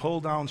 and they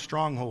pull down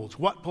strongholds.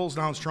 What pulls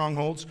down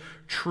strongholds?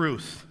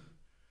 Truth.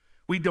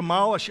 We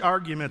demolish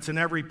arguments and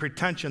every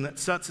pretension that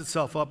sets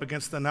itself up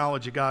against the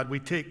knowledge of God. We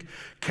take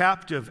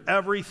captive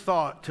every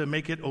thought to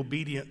make it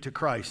obedient to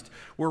Christ.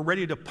 We're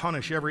ready to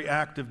punish every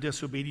act of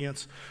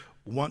disobedience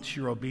once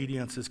your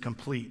obedience is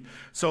complete.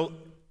 So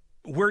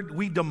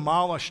we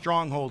demolish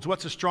strongholds.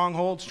 What's a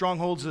stronghold?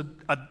 Stronghold's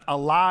a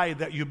lie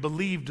that you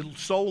believed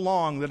so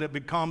long that it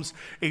becomes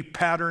a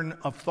pattern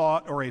of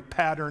thought or a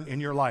pattern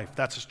in your life.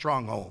 That's a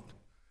stronghold.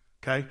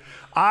 Okay?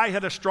 I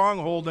had a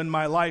stronghold in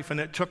my life, and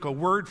it took a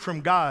word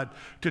from God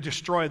to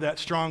destroy that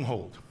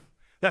stronghold.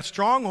 That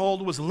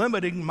stronghold was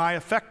limiting my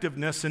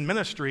effectiveness in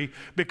ministry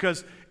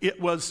because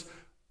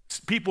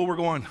people were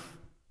going,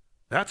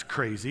 that's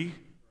crazy,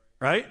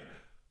 right?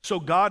 So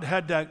God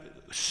had to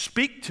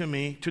speak to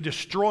me to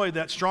destroy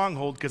that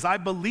stronghold because I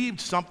believed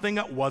something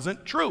that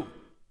wasn't true.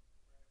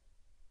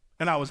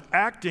 And I was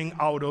acting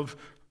out of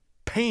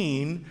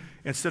pain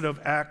instead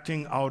of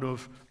acting out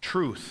of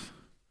truth.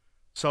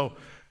 So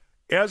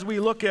as we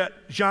look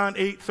at John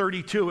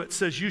 8:32, it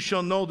says, you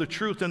shall know the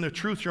truth, and the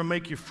truth shall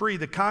make you free.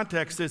 The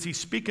context is he's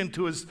speaking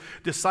to his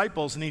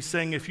disciples, and he's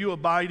saying, if you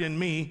abide in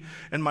me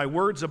and my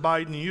words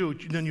abide in you,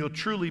 then you'll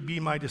truly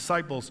be my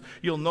disciples.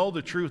 You'll know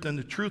the truth, and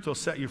the truth will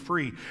set you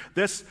free.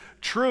 This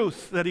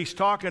truth that he's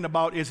talking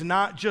about is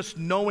not just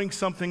knowing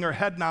something or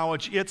head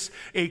knowledge. It's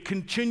a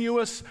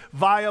continuous,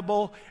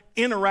 viable,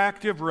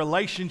 interactive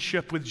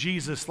relationship with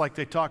Jesus like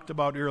they talked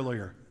about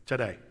earlier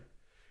today.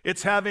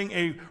 It's having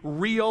a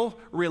real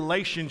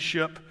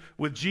relationship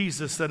with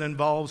Jesus that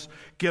involves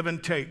give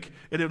and take.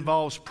 It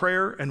involves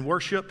prayer and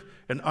worship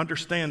and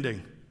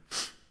understanding.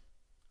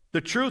 The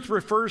truth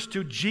refers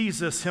to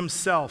Jesus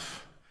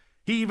himself.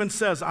 He even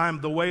says,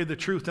 I'm the way, the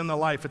truth, and the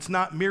life. It's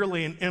not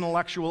merely an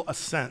intellectual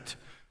assent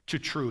to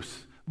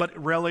truth, but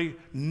really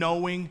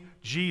knowing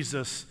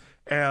Jesus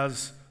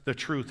as the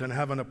truth and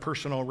having a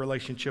personal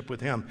relationship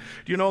with him.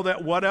 Do you know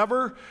that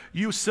whatever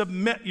you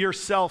submit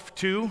yourself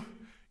to,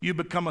 you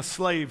become a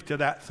slave to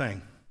that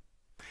thing?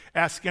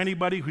 Ask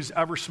anybody who's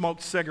ever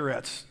smoked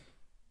cigarettes.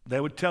 They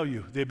would tell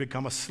you they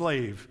become a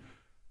slave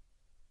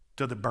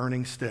to the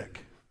burning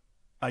stick.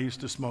 I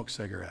used to smoke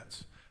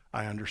cigarettes.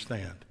 I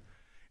understand.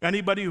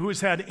 Anybody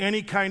who's had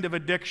any kind of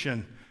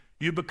addiction,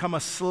 you become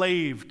a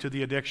slave to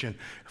the addiction.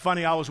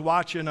 Funny, I was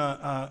watching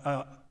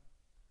a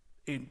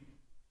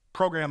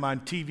program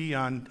on TV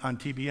on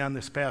TBN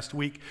this past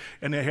week,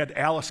 and they had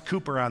Alice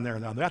Cooper on there.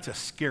 Now, that's a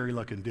scary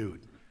looking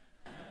dude.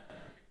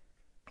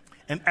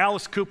 And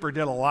Alice Cooper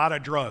did a lot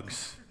of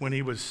drugs when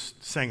he was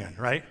singing,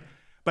 right?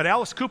 But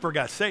Alice Cooper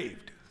got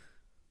saved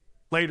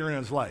later in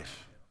his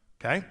life,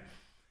 okay?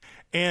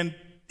 And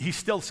he's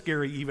still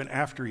scary even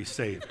after he's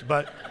saved.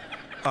 But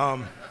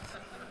I'm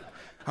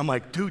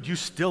like, dude, you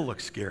still look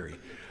scary.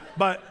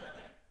 But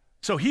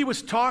so he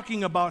was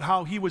talking about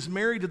how he was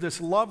married to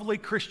this lovely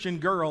Christian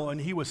girl, and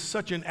he was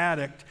such an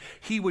addict,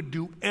 he would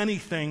do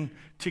anything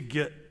to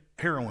get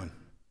heroin.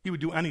 He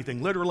would do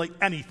anything, literally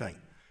anything.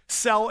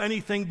 Sell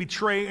anything,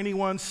 betray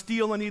anyone,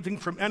 steal anything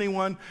from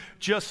anyone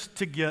just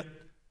to get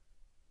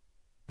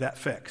that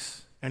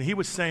fix. And he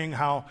was saying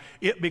how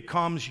it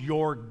becomes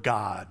your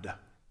God.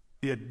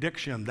 The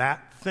addiction,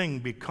 that thing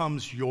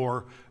becomes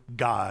your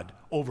God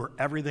over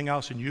everything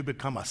else, and you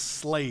become a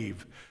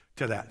slave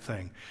to that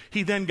thing.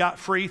 He then got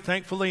free,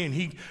 thankfully, and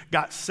he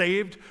got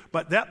saved.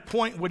 But that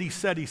point, what he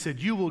said,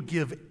 you will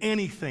give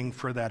anything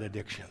for that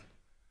addiction.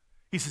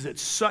 He says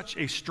it's such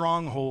a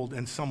stronghold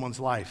in someone's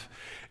life.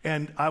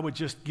 And I would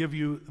just give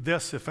you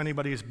this, if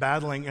anybody is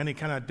battling any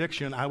kind of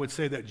addiction, I would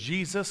say that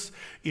Jesus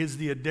is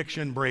the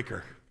addiction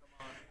breaker.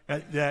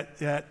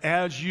 That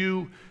as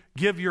you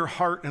give your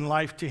heart and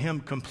life to him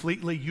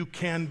completely, you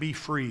can be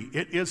free.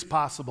 It is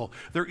possible.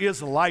 There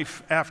is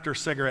life after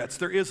cigarettes.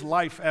 There is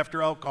life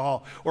after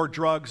alcohol or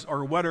drugs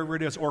or whatever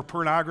it is, or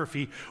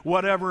pornography,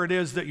 whatever it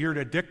is that you're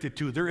addicted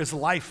to. There is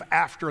life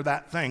after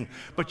that thing.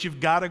 But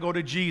you've got to go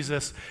to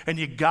Jesus, and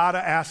you got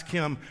to ask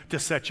him to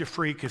set you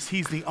free, because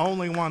he's the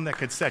only one that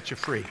could set you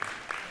free.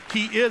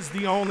 He is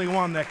the only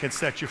one that can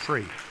set you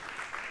free.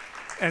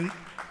 And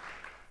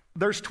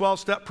there's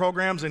 12-step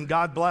programs, and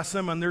God bless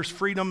them, and there's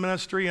freedom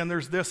ministry, and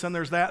there's this and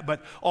there's that,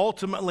 but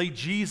ultimately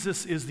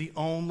Jesus is the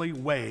only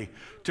way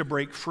to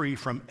break free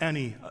from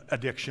any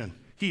addiction.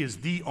 He is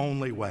the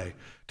only way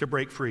to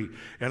break free.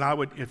 And I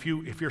would, if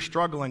you're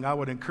struggling, I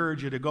would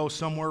encourage you to go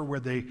somewhere where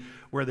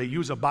they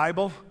use a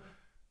Bible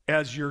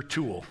as your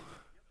tool.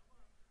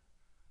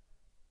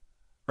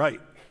 Right.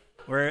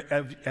 Where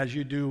as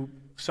you do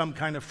some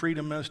kind of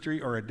freedom ministry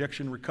or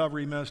addiction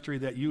recovery ministry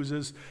that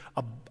uses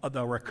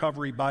the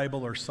recovery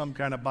Bible or some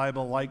kind of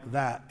Bible like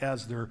that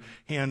as their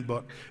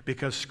handbook,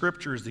 because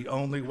Scripture is the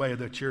only way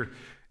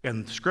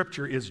and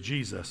Scripture is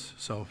Jesus,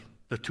 so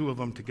the two of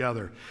them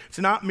together. It's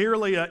not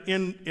merely an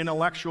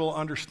intellectual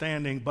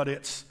understanding, but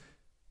it's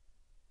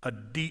a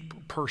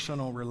deep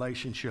personal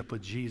relationship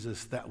with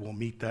Jesus that will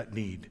meet that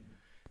need.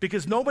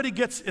 Because nobody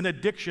gets an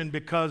addiction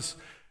because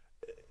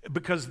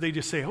they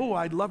just say, oh,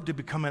 I'd love to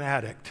become an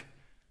addict.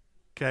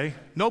 Okay?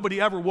 Nobody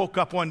ever woke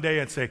up one day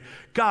and say,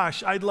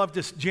 gosh, I'd love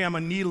to jam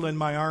a needle in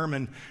my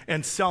arm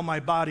and sell my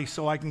body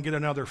so I can get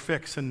another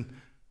fix and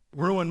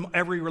ruin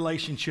every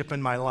relationship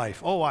in my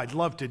life. Oh, I'd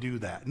love to do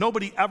that.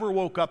 Nobody ever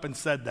woke up and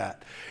said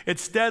that.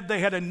 Instead, they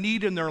had a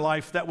need in their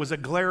life that was a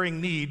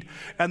glaring need,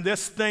 and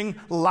this thing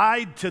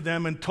lied to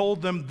them and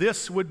told them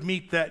this would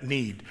meet that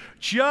need.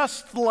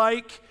 Just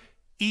like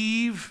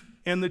Eve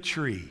and the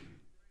tree.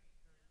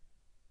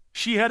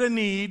 She had a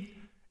need,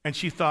 and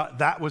she thought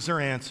that was her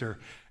answer.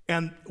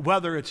 And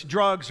whether it's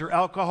drugs or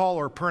alcohol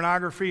or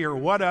pornography or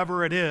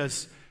whatever it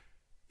is,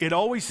 it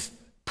always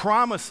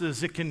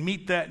promises it can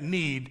meet that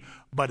need,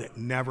 but it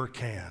never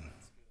can.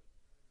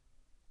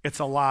 It's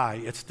a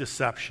lie. It's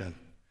deception.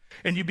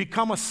 And you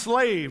become a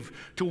slave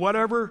to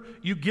whatever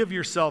you give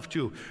yourself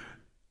to.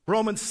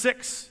 Romans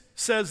 6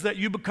 says that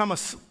you become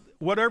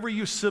whatever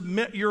you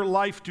submit your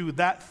life to,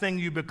 that thing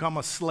you become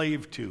a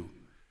slave to.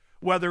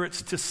 Whether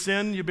it's to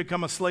sin, you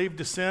become a slave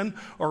to sin,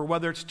 or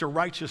whether it's to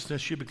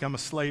righteousness, you become a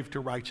slave to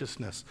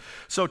righteousness.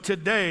 So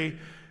today,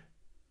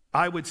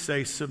 I would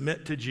say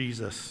submit to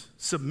Jesus.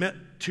 Submit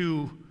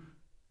to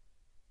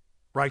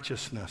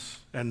righteousness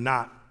and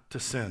not to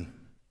sin.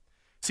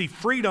 See,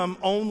 freedom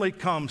only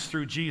comes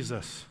through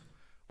Jesus.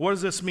 What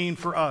does this mean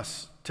for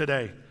us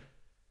today?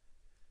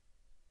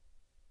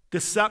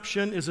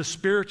 Deception is a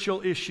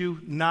spiritual issue,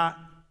 not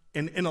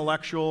an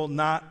intellectual,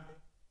 not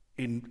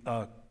in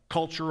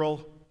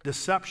cultural.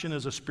 Deception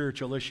is a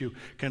spiritual issue,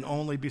 can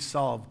only be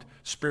solved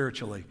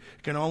spiritually.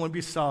 It can only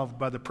be solved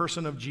by the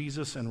person of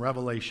Jesus and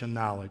revelation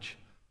knowledge.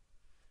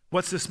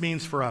 What's this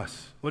means for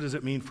us? What does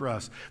it mean for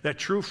us? That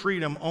true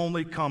freedom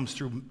only comes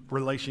through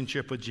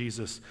relationship with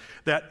Jesus.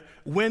 That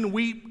when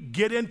we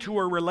get into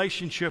a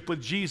relationship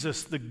with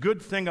Jesus, the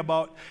good thing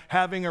about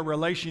having a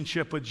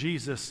relationship with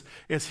Jesus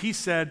is he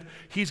said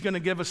he's going to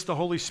give us the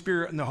Holy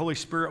Spirit, and the Holy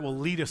Spirit will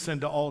lead us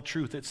into all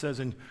truth. It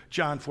says in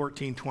John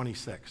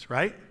 14:26,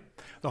 right?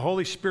 The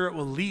Holy Spirit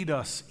will lead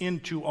us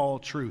into all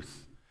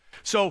truth.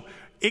 So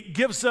it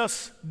gives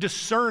us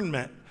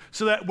discernment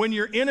so that when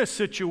you're in a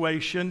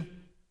situation,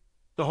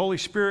 the Holy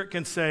Spirit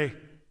can say,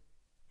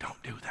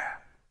 don't do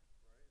that.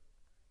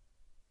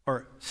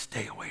 Or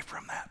stay away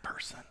from that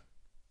person.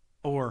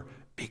 Or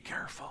be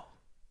careful.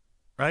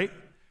 Right?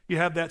 You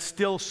have that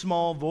still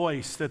small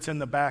voice that's in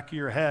the back of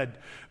your head.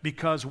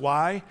 Because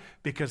why?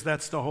 Because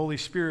that's the Holy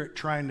Spirit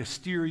trying to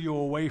steer you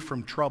away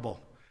from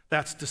trouble.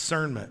 That's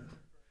discernment.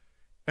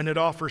 And it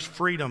offers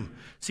freedom.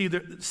 See,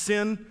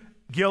 sin,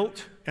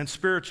 guilt, and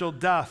spiritual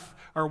death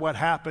are what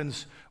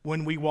happens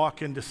when we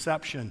walk in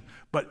deception.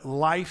 But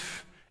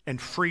life and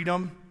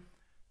freedom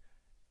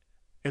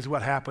is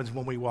what happens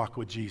when we walk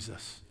with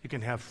Jesus. You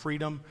can have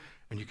freedom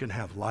and you can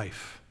have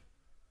life.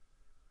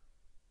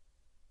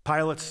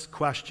 Pilate's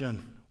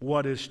question,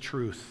 what is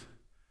truth?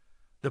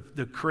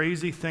 The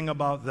crazy thing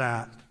about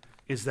that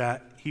is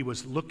that he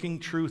was looking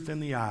truth in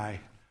the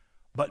eye,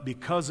 but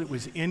because it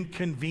was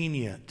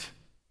inconvenient,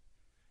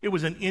 it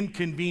was an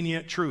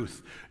inconvenient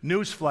truth.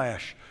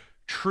 Newsflash,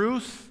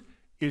 truth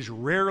is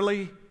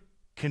rarely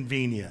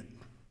convenient.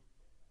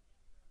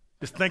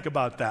 Just think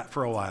about that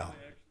for a while.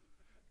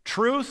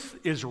 Truth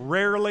is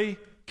rarely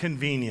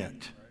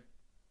convenient.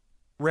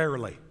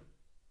 Rarely.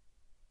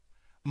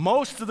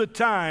 Most of the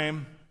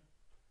time,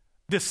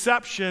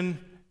 deception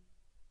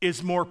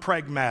is more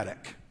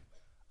pragmatic.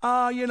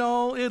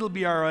 It'll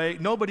be all right.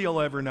 Nobody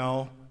will ever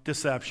know.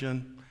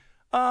 Deception.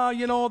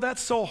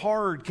 That's so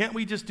hard. Can't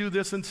we just do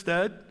this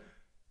instead?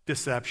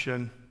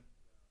 Deception.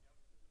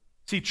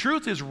 See,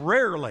 truth is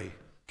rarely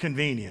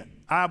convenient.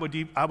 I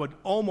would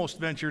almost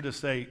venture to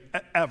say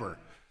ever.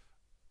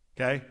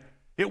 Okay?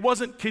 It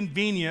wasn't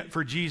convenient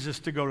for Jesus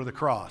to go to the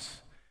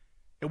cross.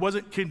 It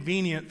wasn't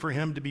convenient for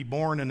him to be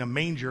born in a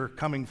manger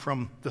coming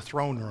from the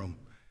throne room.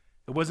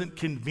 It wasn't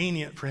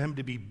convenient for him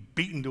to be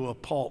beaten to a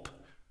pulp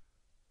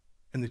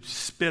and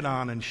spit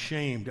on and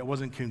shamed. It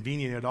wasn't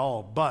convenient at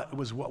all, but it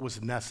was what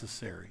was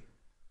necessary.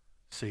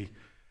 See?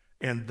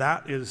 And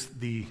that is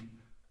the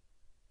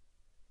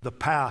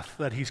path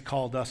that he's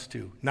called us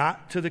to.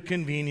 Not to the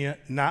convenient,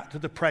 not to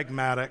the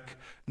pragmatic,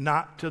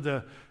 not to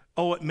the,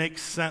 it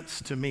makes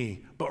sense to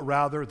me, but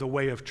rather the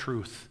way of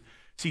truth.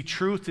 See,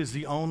 truth is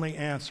the only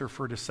answer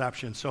for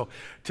deception. So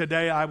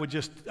today I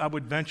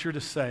would venture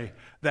to say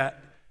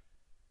that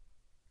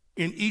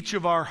in each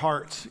of our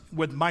hearts,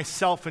 with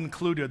myself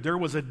included, there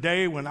was a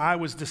day when I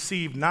was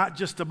deceived, not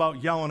just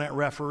about yelling at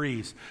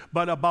referees,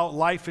 but about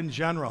life in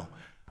general.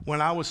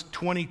 When I was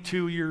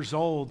 22 years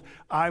old,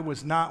 I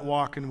was not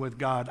walking with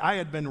God. I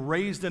had been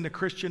raised in a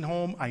Christian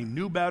home. I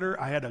knew better.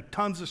 I had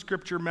tons of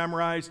scripture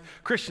memorized,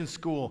 Christian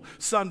school,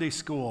 Sunday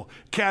school,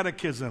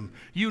 catechism,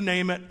 you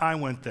name it, I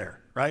went there,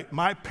 right?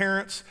 My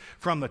parents,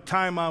 from the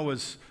time I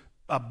was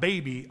a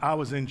baby, I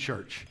was in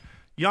church.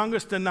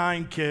 Youngest of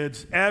 9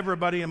 kids,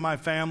 everybody in my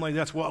family,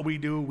 that's what we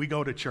do. We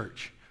go to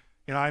church.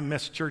 I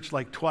missed church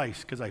like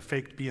twice because I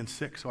faked being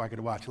sick so I could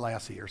watch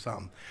Lassie or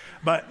something.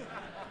 But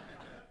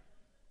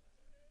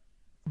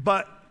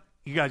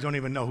you guys don't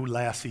even know who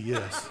Lassie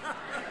is.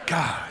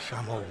 Gosh,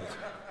 I'm old.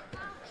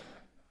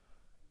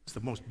 It's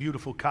the most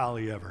beautiful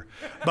collie ever.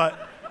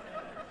 But,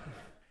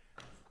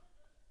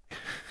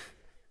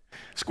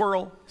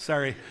 squirrel,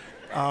 sorry.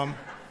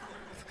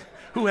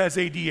 Who has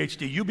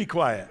ADHD? You be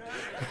quiet.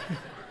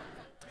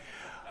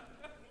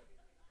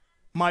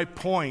 My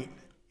point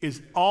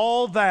is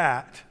all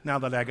that, now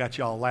that I got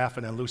y'all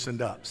laughing and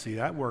loosened up, see,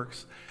 that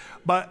works.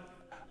 But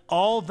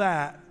all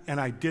that, and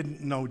I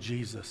didn't know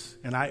Jesus.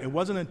 And it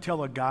wasn't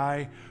until a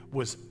guy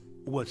was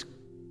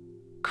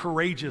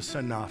courageous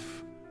enough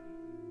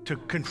to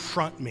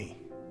confront me,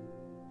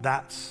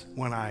 that's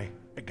when I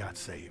got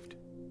saved.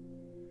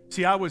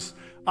 See,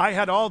 I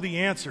had all the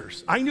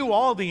answers. I knew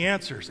all the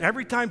answers.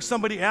 Every time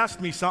somebody asked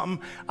me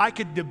something, I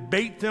could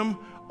debate them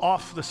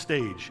off the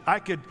stage. I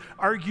could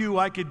argue,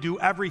 I could do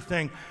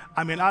everything.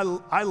 I mean,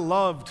 I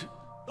loved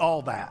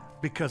all that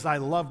because I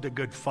loved a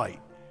good fight.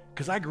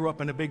 Because I grew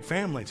up in a big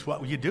family. It's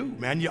what you do,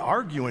 man. You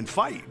argue and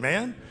fight,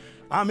 man.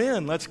 I'm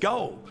in, let's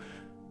go.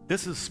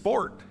 This is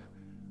sport.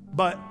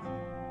 But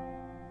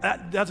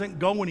that doesn't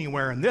go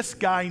anywhere. And this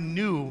guy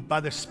knew by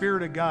the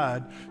Spirit of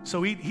God.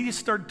 So he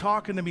started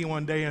talking to me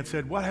one day and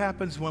said, what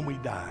happens when we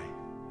die?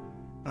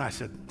 And I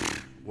said,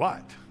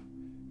 what?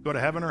 Go to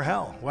heaven or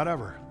hell?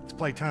 Whatever. Let's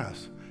play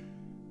tennis.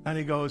 And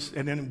he goes,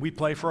 and then we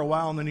play for a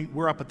while, and then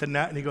we're up at the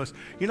net, and he goes,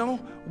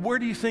 where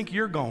do you think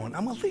you're going?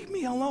 I'm going, leave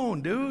me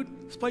alone, dude.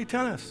 Let's play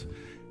tennis.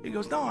 He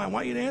goes, no, I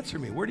want you to answer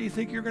me. Where do you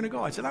think you're going to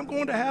go? I said, I'm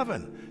going to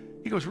heaven.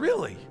 He goes,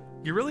 really?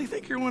 You really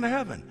think you're going to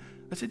heaven?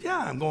 I said, yeah,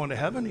 I'm going to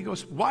heaven. He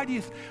goes,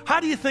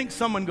 how do you think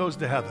someone goes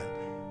to heaven?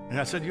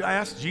 And I said, I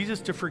asked Jesus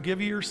to forgive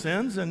you your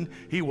sins, and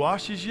he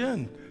washes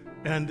you,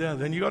 and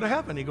then you go to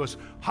heaven. He goes,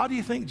 how do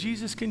you think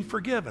Jesus can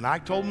forgive? And I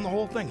told him the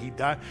whole thing. He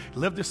died,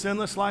 lived a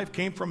sinless life,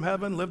 came from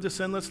heaven, lived a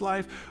sinless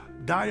life,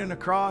 died on a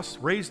cross,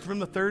 raised from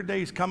the third day.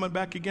 He's coming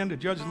back again to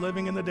judge the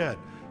living and the dead,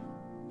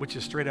 which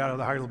is straight out of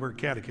the Heidelberg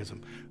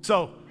Catechism.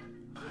 So,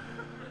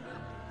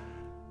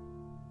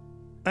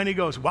 and he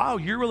goes, wow,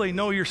 you really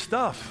know your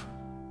stuff.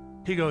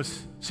 He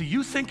goes, so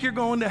you think you're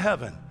going to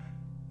heaven?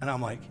 And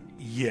I'm like,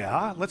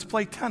 yeah, let's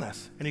play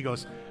tennis. And he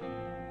goes,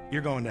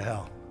 you're going to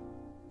hell.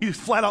 He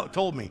flat out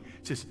told me,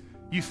 he says,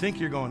 you think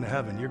you're going to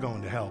heaven, you're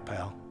going to hell,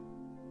 pal.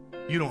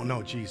 You don't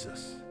know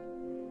Jesus.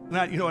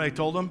 And you know what I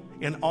told him?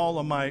 In all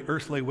of my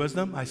earthly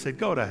wisdom, I said,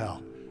 go to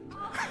hell.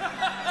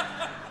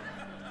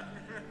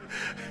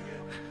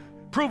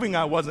 Proving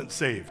I wasn't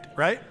saved,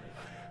 right?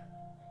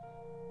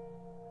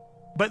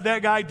 But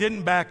that guy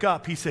didn't back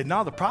up. He said,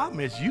 no, the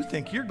problem is you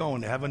think you're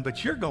going to heaven,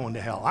 but you're going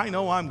to hell. I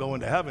know I'm going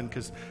to heaven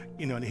because,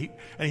 and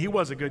he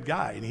was a good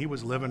guy, and he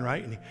was living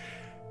right.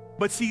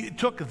 But see, it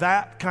took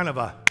that kind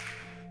of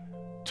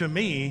to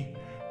me,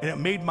 and it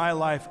made my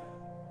life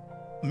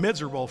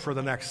miserable for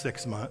the next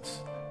 6 months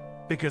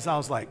because I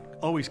was like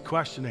always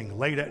questioning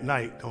late at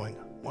night going,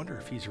 wonder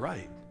if he's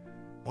right.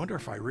 Wonder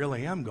if I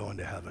really am going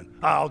to heaven.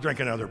 I'll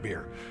drink another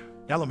beer.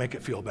 That'll make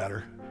it feel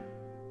better.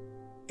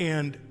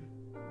 And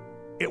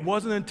it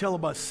wasn't until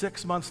about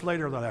 6 months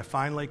later that I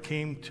finally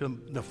came to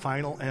the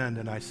final end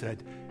and I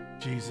said,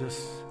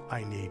 Jesus,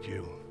 I need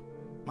you.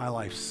 My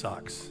life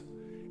sucks.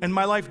 And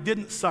my life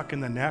didn't suck in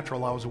the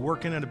natural. I was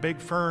working in a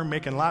big firm,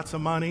 making lots of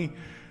money,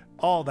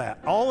 all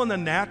that. All in the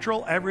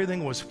natural,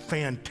 everything was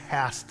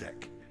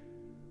fantastic.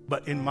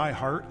 But in my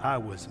heart, I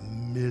was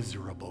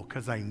miserable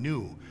because I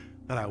knew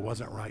that I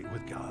wasn't right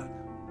with God.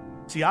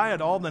 See, I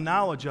had all the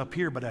knowledge up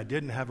here, but I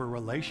didn't have a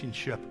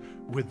relationship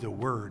with the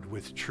Word,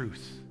 with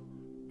truth.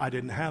 I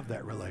didn't have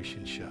that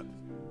relationship.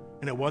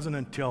 And it wasn't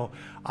until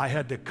I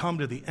had to come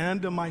to the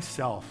end of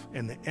myself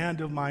and the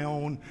end of my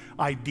own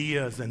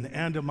ideas and the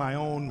end of my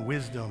own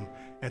wisdom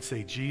and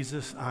say,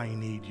 Jesus, I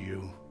need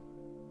you.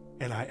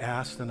 And I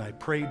asked and I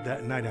prayed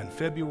that night on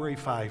February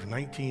 5,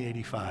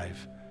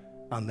 1985,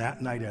 on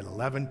that night at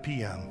 11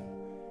 p.m.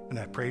 And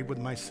I prayed with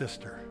my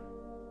sister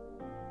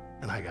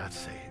and I got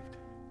saved.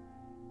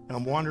 And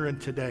I'm wondering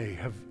today,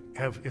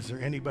 is there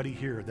anybody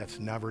here that's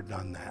never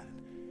done that?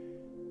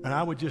 And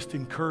I would just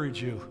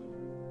encourage you,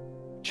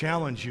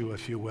 challenge you,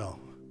 if you will,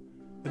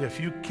 that if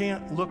you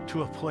can't look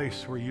to a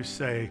place where you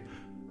say,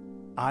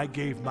 I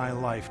gave my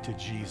life to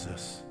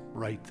Jesus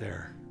right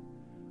there,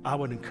 I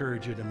would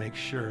encourage you to make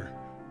sure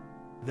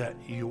that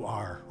you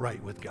are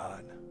right with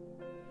God.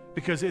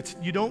 Because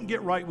you don't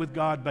get right with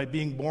God by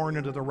being born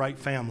into the right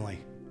family.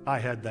 I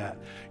had that.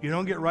 You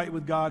don't get right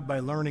with God by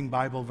learning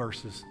Bible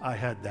verses. I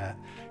had that.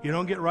 You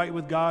don't get right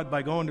with God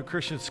by going to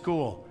Christian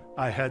school.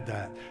 I had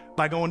that.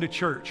 By going to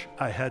church.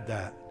 I had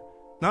that.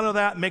 None of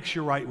that makes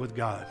you right with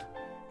God.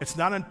 It's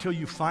not until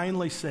you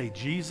finally say,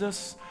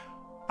 Jesus,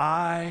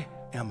 I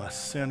am a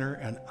sinner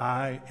and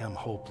I am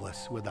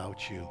hopeless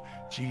without you.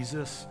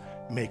 Jesus,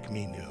 make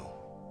me new.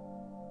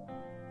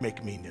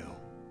 Make me new.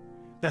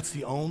 That's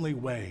the only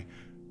way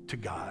to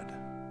God.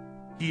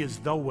 He is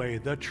the way,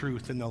 the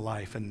truth, and the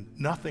life, and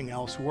nothing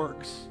else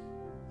works.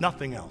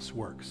 Nothing else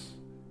works.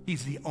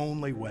 He's the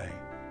only way.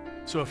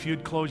 So if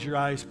you'd close your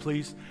eyes,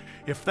 please.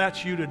 If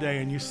that's you today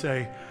and you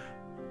say,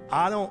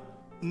 I don't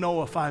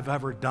know if I've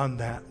ever done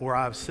that, where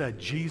I've said,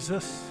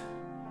 Jesus,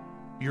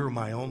 you're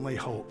my only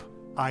hope.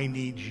 I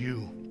need you.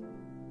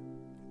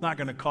 I'm not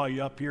going to call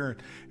you up here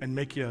and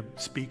make you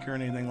speak or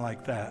anything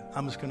like that.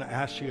 I'm just going to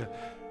ask you,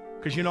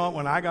 because you know what,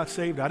 when I got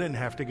saved, I didn't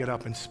have to get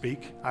up and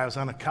speak. I was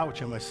on a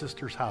couch in my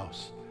sister's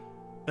house.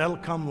 That'll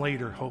come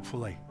later,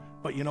 hopefully.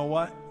 But you know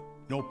what?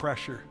 No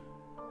pressure.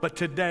 But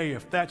today,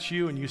 if that's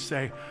you and you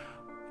say,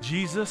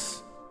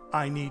 Jesus,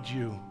 I need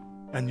you,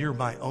 and you're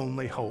my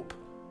only hope.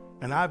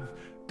 And I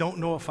don't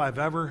know if I've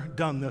ever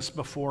done this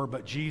before,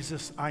 but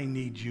Jesus, I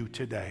need you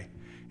today,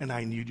 and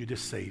I need you to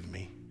save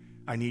me.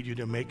 I need you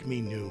to make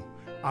me new.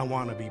 I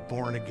want to be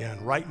born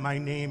again. Write my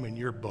name in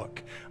your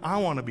book. I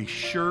want to be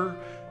sure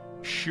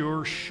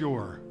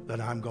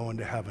that I'm going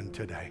to heaven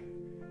today.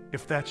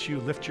 If that's you,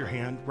 lift your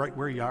hand right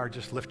where you are.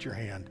 Just lift your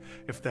hand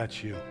if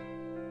that's you.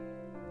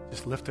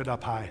 Just lift it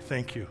up high.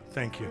 Thank you.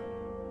 Thank you.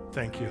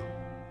 Thank you.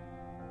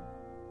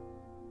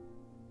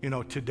 You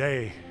know,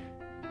 today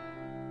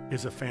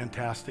is a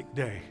fantastic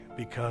day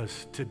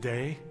because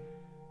today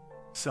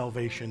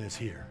salvation is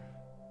here.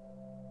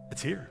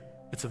 It's here.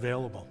 It's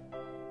available.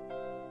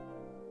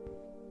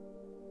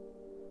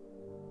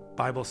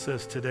 Bible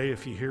says today,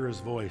 if you hear his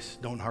voice,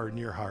 don't harden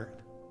your heart.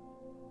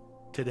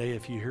 Today,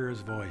 if you hear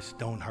his voice,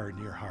 don't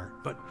harden your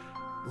heart, but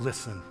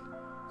listen.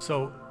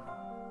 So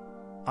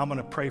I'm going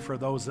to pray for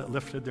those that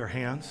lifted their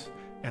hands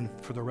and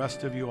for the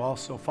rest of you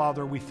also.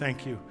 Father, we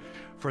thank you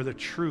for the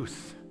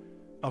truth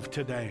of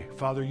today.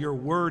 Father, your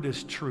word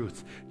is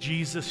truth.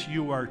 Jesus,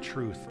 you are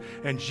truth.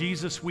 And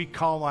Jesus, we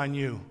call on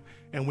you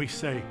and we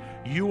say,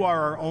 you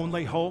are our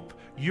only hope.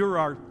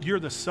 You're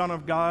the Son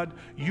of God.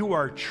 You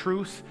are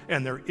truth,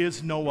 and there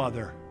is no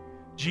other.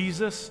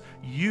 Jesus,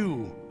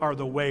 you are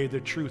the way, the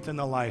truth, and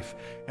the life.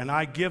 And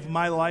I give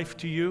my life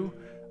to you.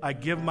 I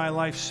give my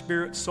life,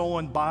 spirit, soul,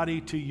 and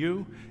body to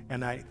you.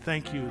 And I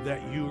thank you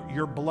that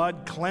your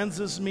blood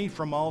cleanses me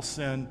from all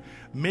sin,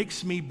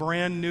 makes me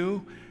brand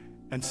new,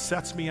 and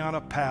sets me on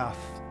a path.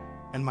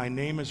 And my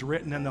name is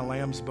written in the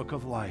Lamb's book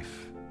of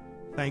life.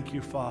 Thank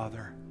you,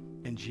 Father,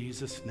 in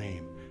Jesus'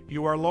 name.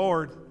 You are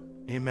Lord.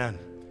 Amen.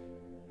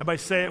 Everybody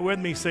say it with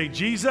me. Say,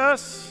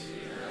 Jesus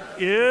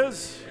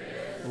is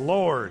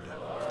Lord.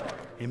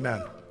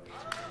 Amen.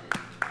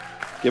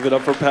 Give it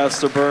up for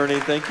Pastor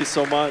Bernie. Thank you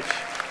so much.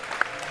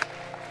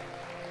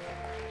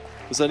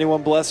 Was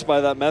anyone blessed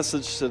by that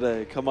message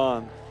today? Come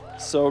on.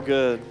 So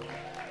good.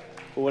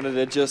 We wanted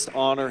to just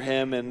honor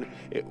him, and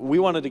we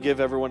wanted to give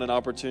everyone an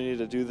opportunity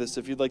to do this.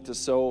 If you'd like to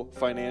sow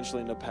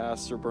financially into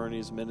Pastor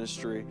Bernie's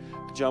ministry,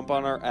 jump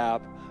on our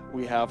app.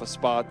 We have a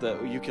spot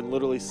that you can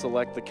literally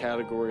select the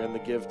category on the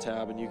Give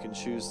tab, and you can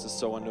choose to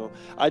sow into him.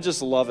 I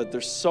just love it.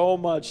 There's so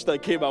much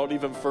that came out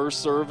even first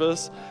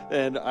service,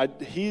 and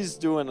he's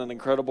doing an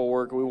incredible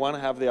work. We want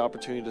to have the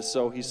opportunity to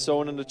sow. He's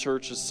sowing into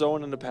churches,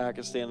 sowing into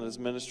Pakistan, and his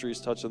ministry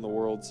is touching the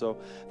world. So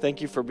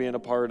thank you for being a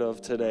part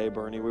of today,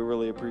 Bernie. We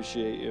really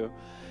appreciate you.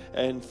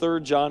 And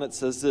 3 John, it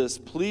says this,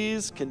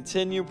 please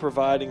continue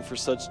providing for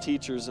such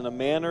teachers in a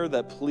manner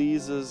that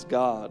pleases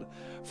God.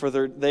 for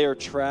they are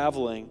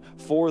traveling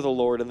for the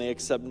Lord, and they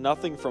accept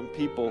nothing from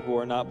people who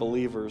are not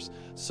believers.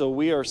 So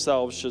we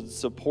ourselves should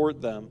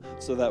support them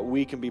so that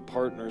we can be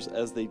partners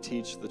as they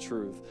teach the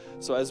truth.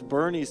 So as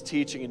Bernie's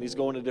teaching and he's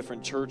going to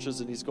different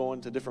churches and he's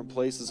going to different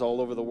places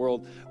all over the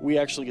world, we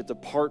actually get to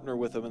partner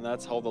with him, and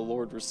that's how the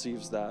Lord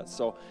receives that.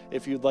 So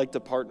if you'd like to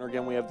partner,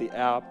 again, we have the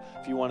app.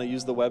 If you want to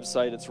use the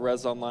website, it's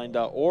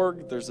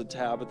resonline.org. There's a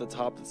tab at the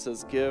top that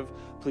says give.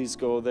 Please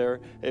go there.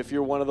 If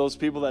you're one of those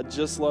people that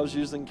just loves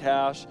using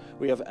cash,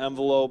 we have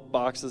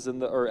envelopes in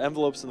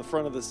the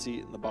front of the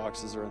seat, and the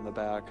boxes are in the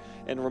back.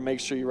 And we'll make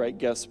sure you write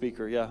guest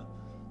speaker. Yeah,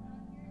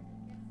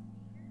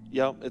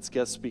 it's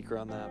guest speaker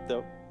on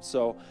that.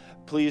 So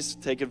please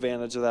take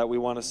advantage of that. We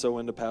want to sow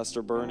into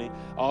Pastor Bernie.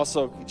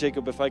 Also,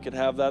 Jacob, if I could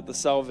have that, the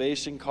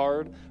salvation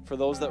card for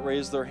those that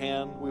raise their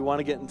hand. We want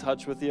to get in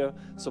touch with you,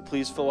 so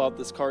please fill out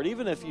this card.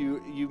 Even if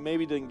you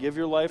maybe didn't give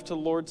your life to the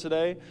Lord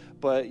today,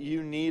 but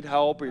you need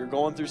help or you're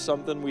going through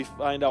something, we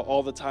find out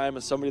all the time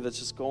as somebody that's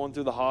just going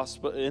through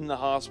in the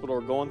hospital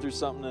or going through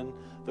something in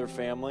their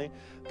family,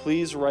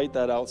 please write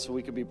that out so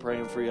we can be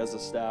praying for you as a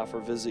staff or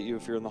visit you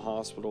if you're in the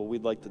hospital.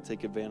 We'd like to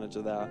take advantage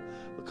of that.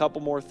 A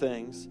couple more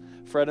things.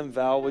 Fred and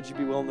Val, would you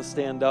be willing to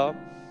stand up?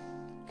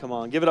 Come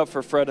on, give it up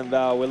for Fred and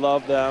Val. We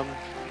love them.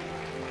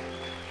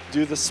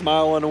 Do the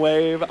smile and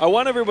wave. I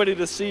want everybody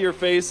to see your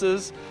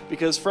faces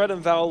because Fred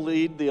and Val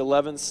lead the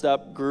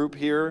 11-step group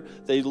here.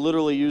 They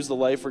literally use the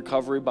Life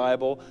Recovery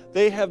Bible.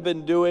 They have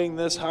been doing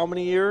this how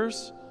many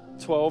years?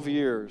 12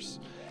 years.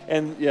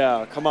 And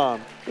yeah, come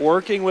on.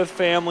 Working with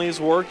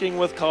families, working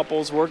with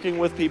couples, working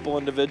with people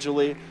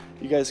individually.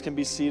 You guys can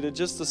be seated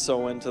just to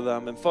sow into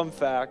them. And fun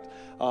fact,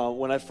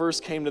 when I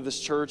first came to this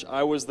church,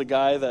 I was the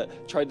guy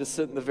that tried to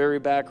sit in the very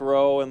back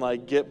row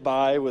and get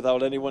by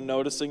without anyone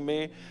noticing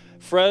me.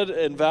 Fred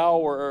and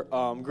Val were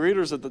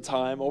greeters at the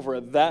time over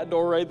at that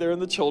door right there in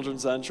the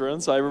children's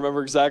entrance. I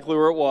remember exactly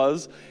where it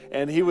was.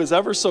 And he was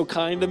ever so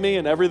kind to me,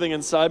 and everything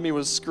inside me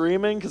was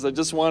screaming because I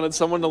just wanted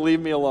someone to leave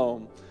me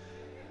alone.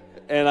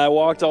 And I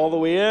walked all the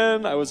way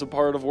in. I was a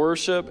part of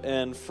worship,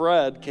 and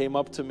Fred came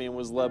up to me and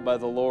was led by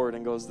the Lord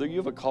and goes, you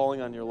have a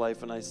calling on your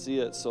life, and I see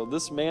it. So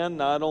this man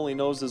not only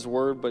knows his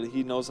word, but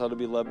he knows how to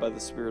be led by the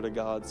Spirit of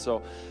God.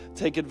 So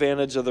take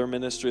advantage of their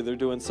ministry. They're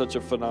doing such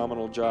a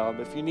phenomenal job.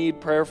 If you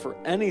need prayer for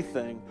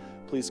anything,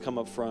 please come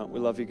up front. We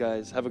love you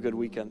guys. Have a good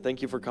weekend.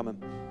 Thank you for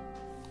coming.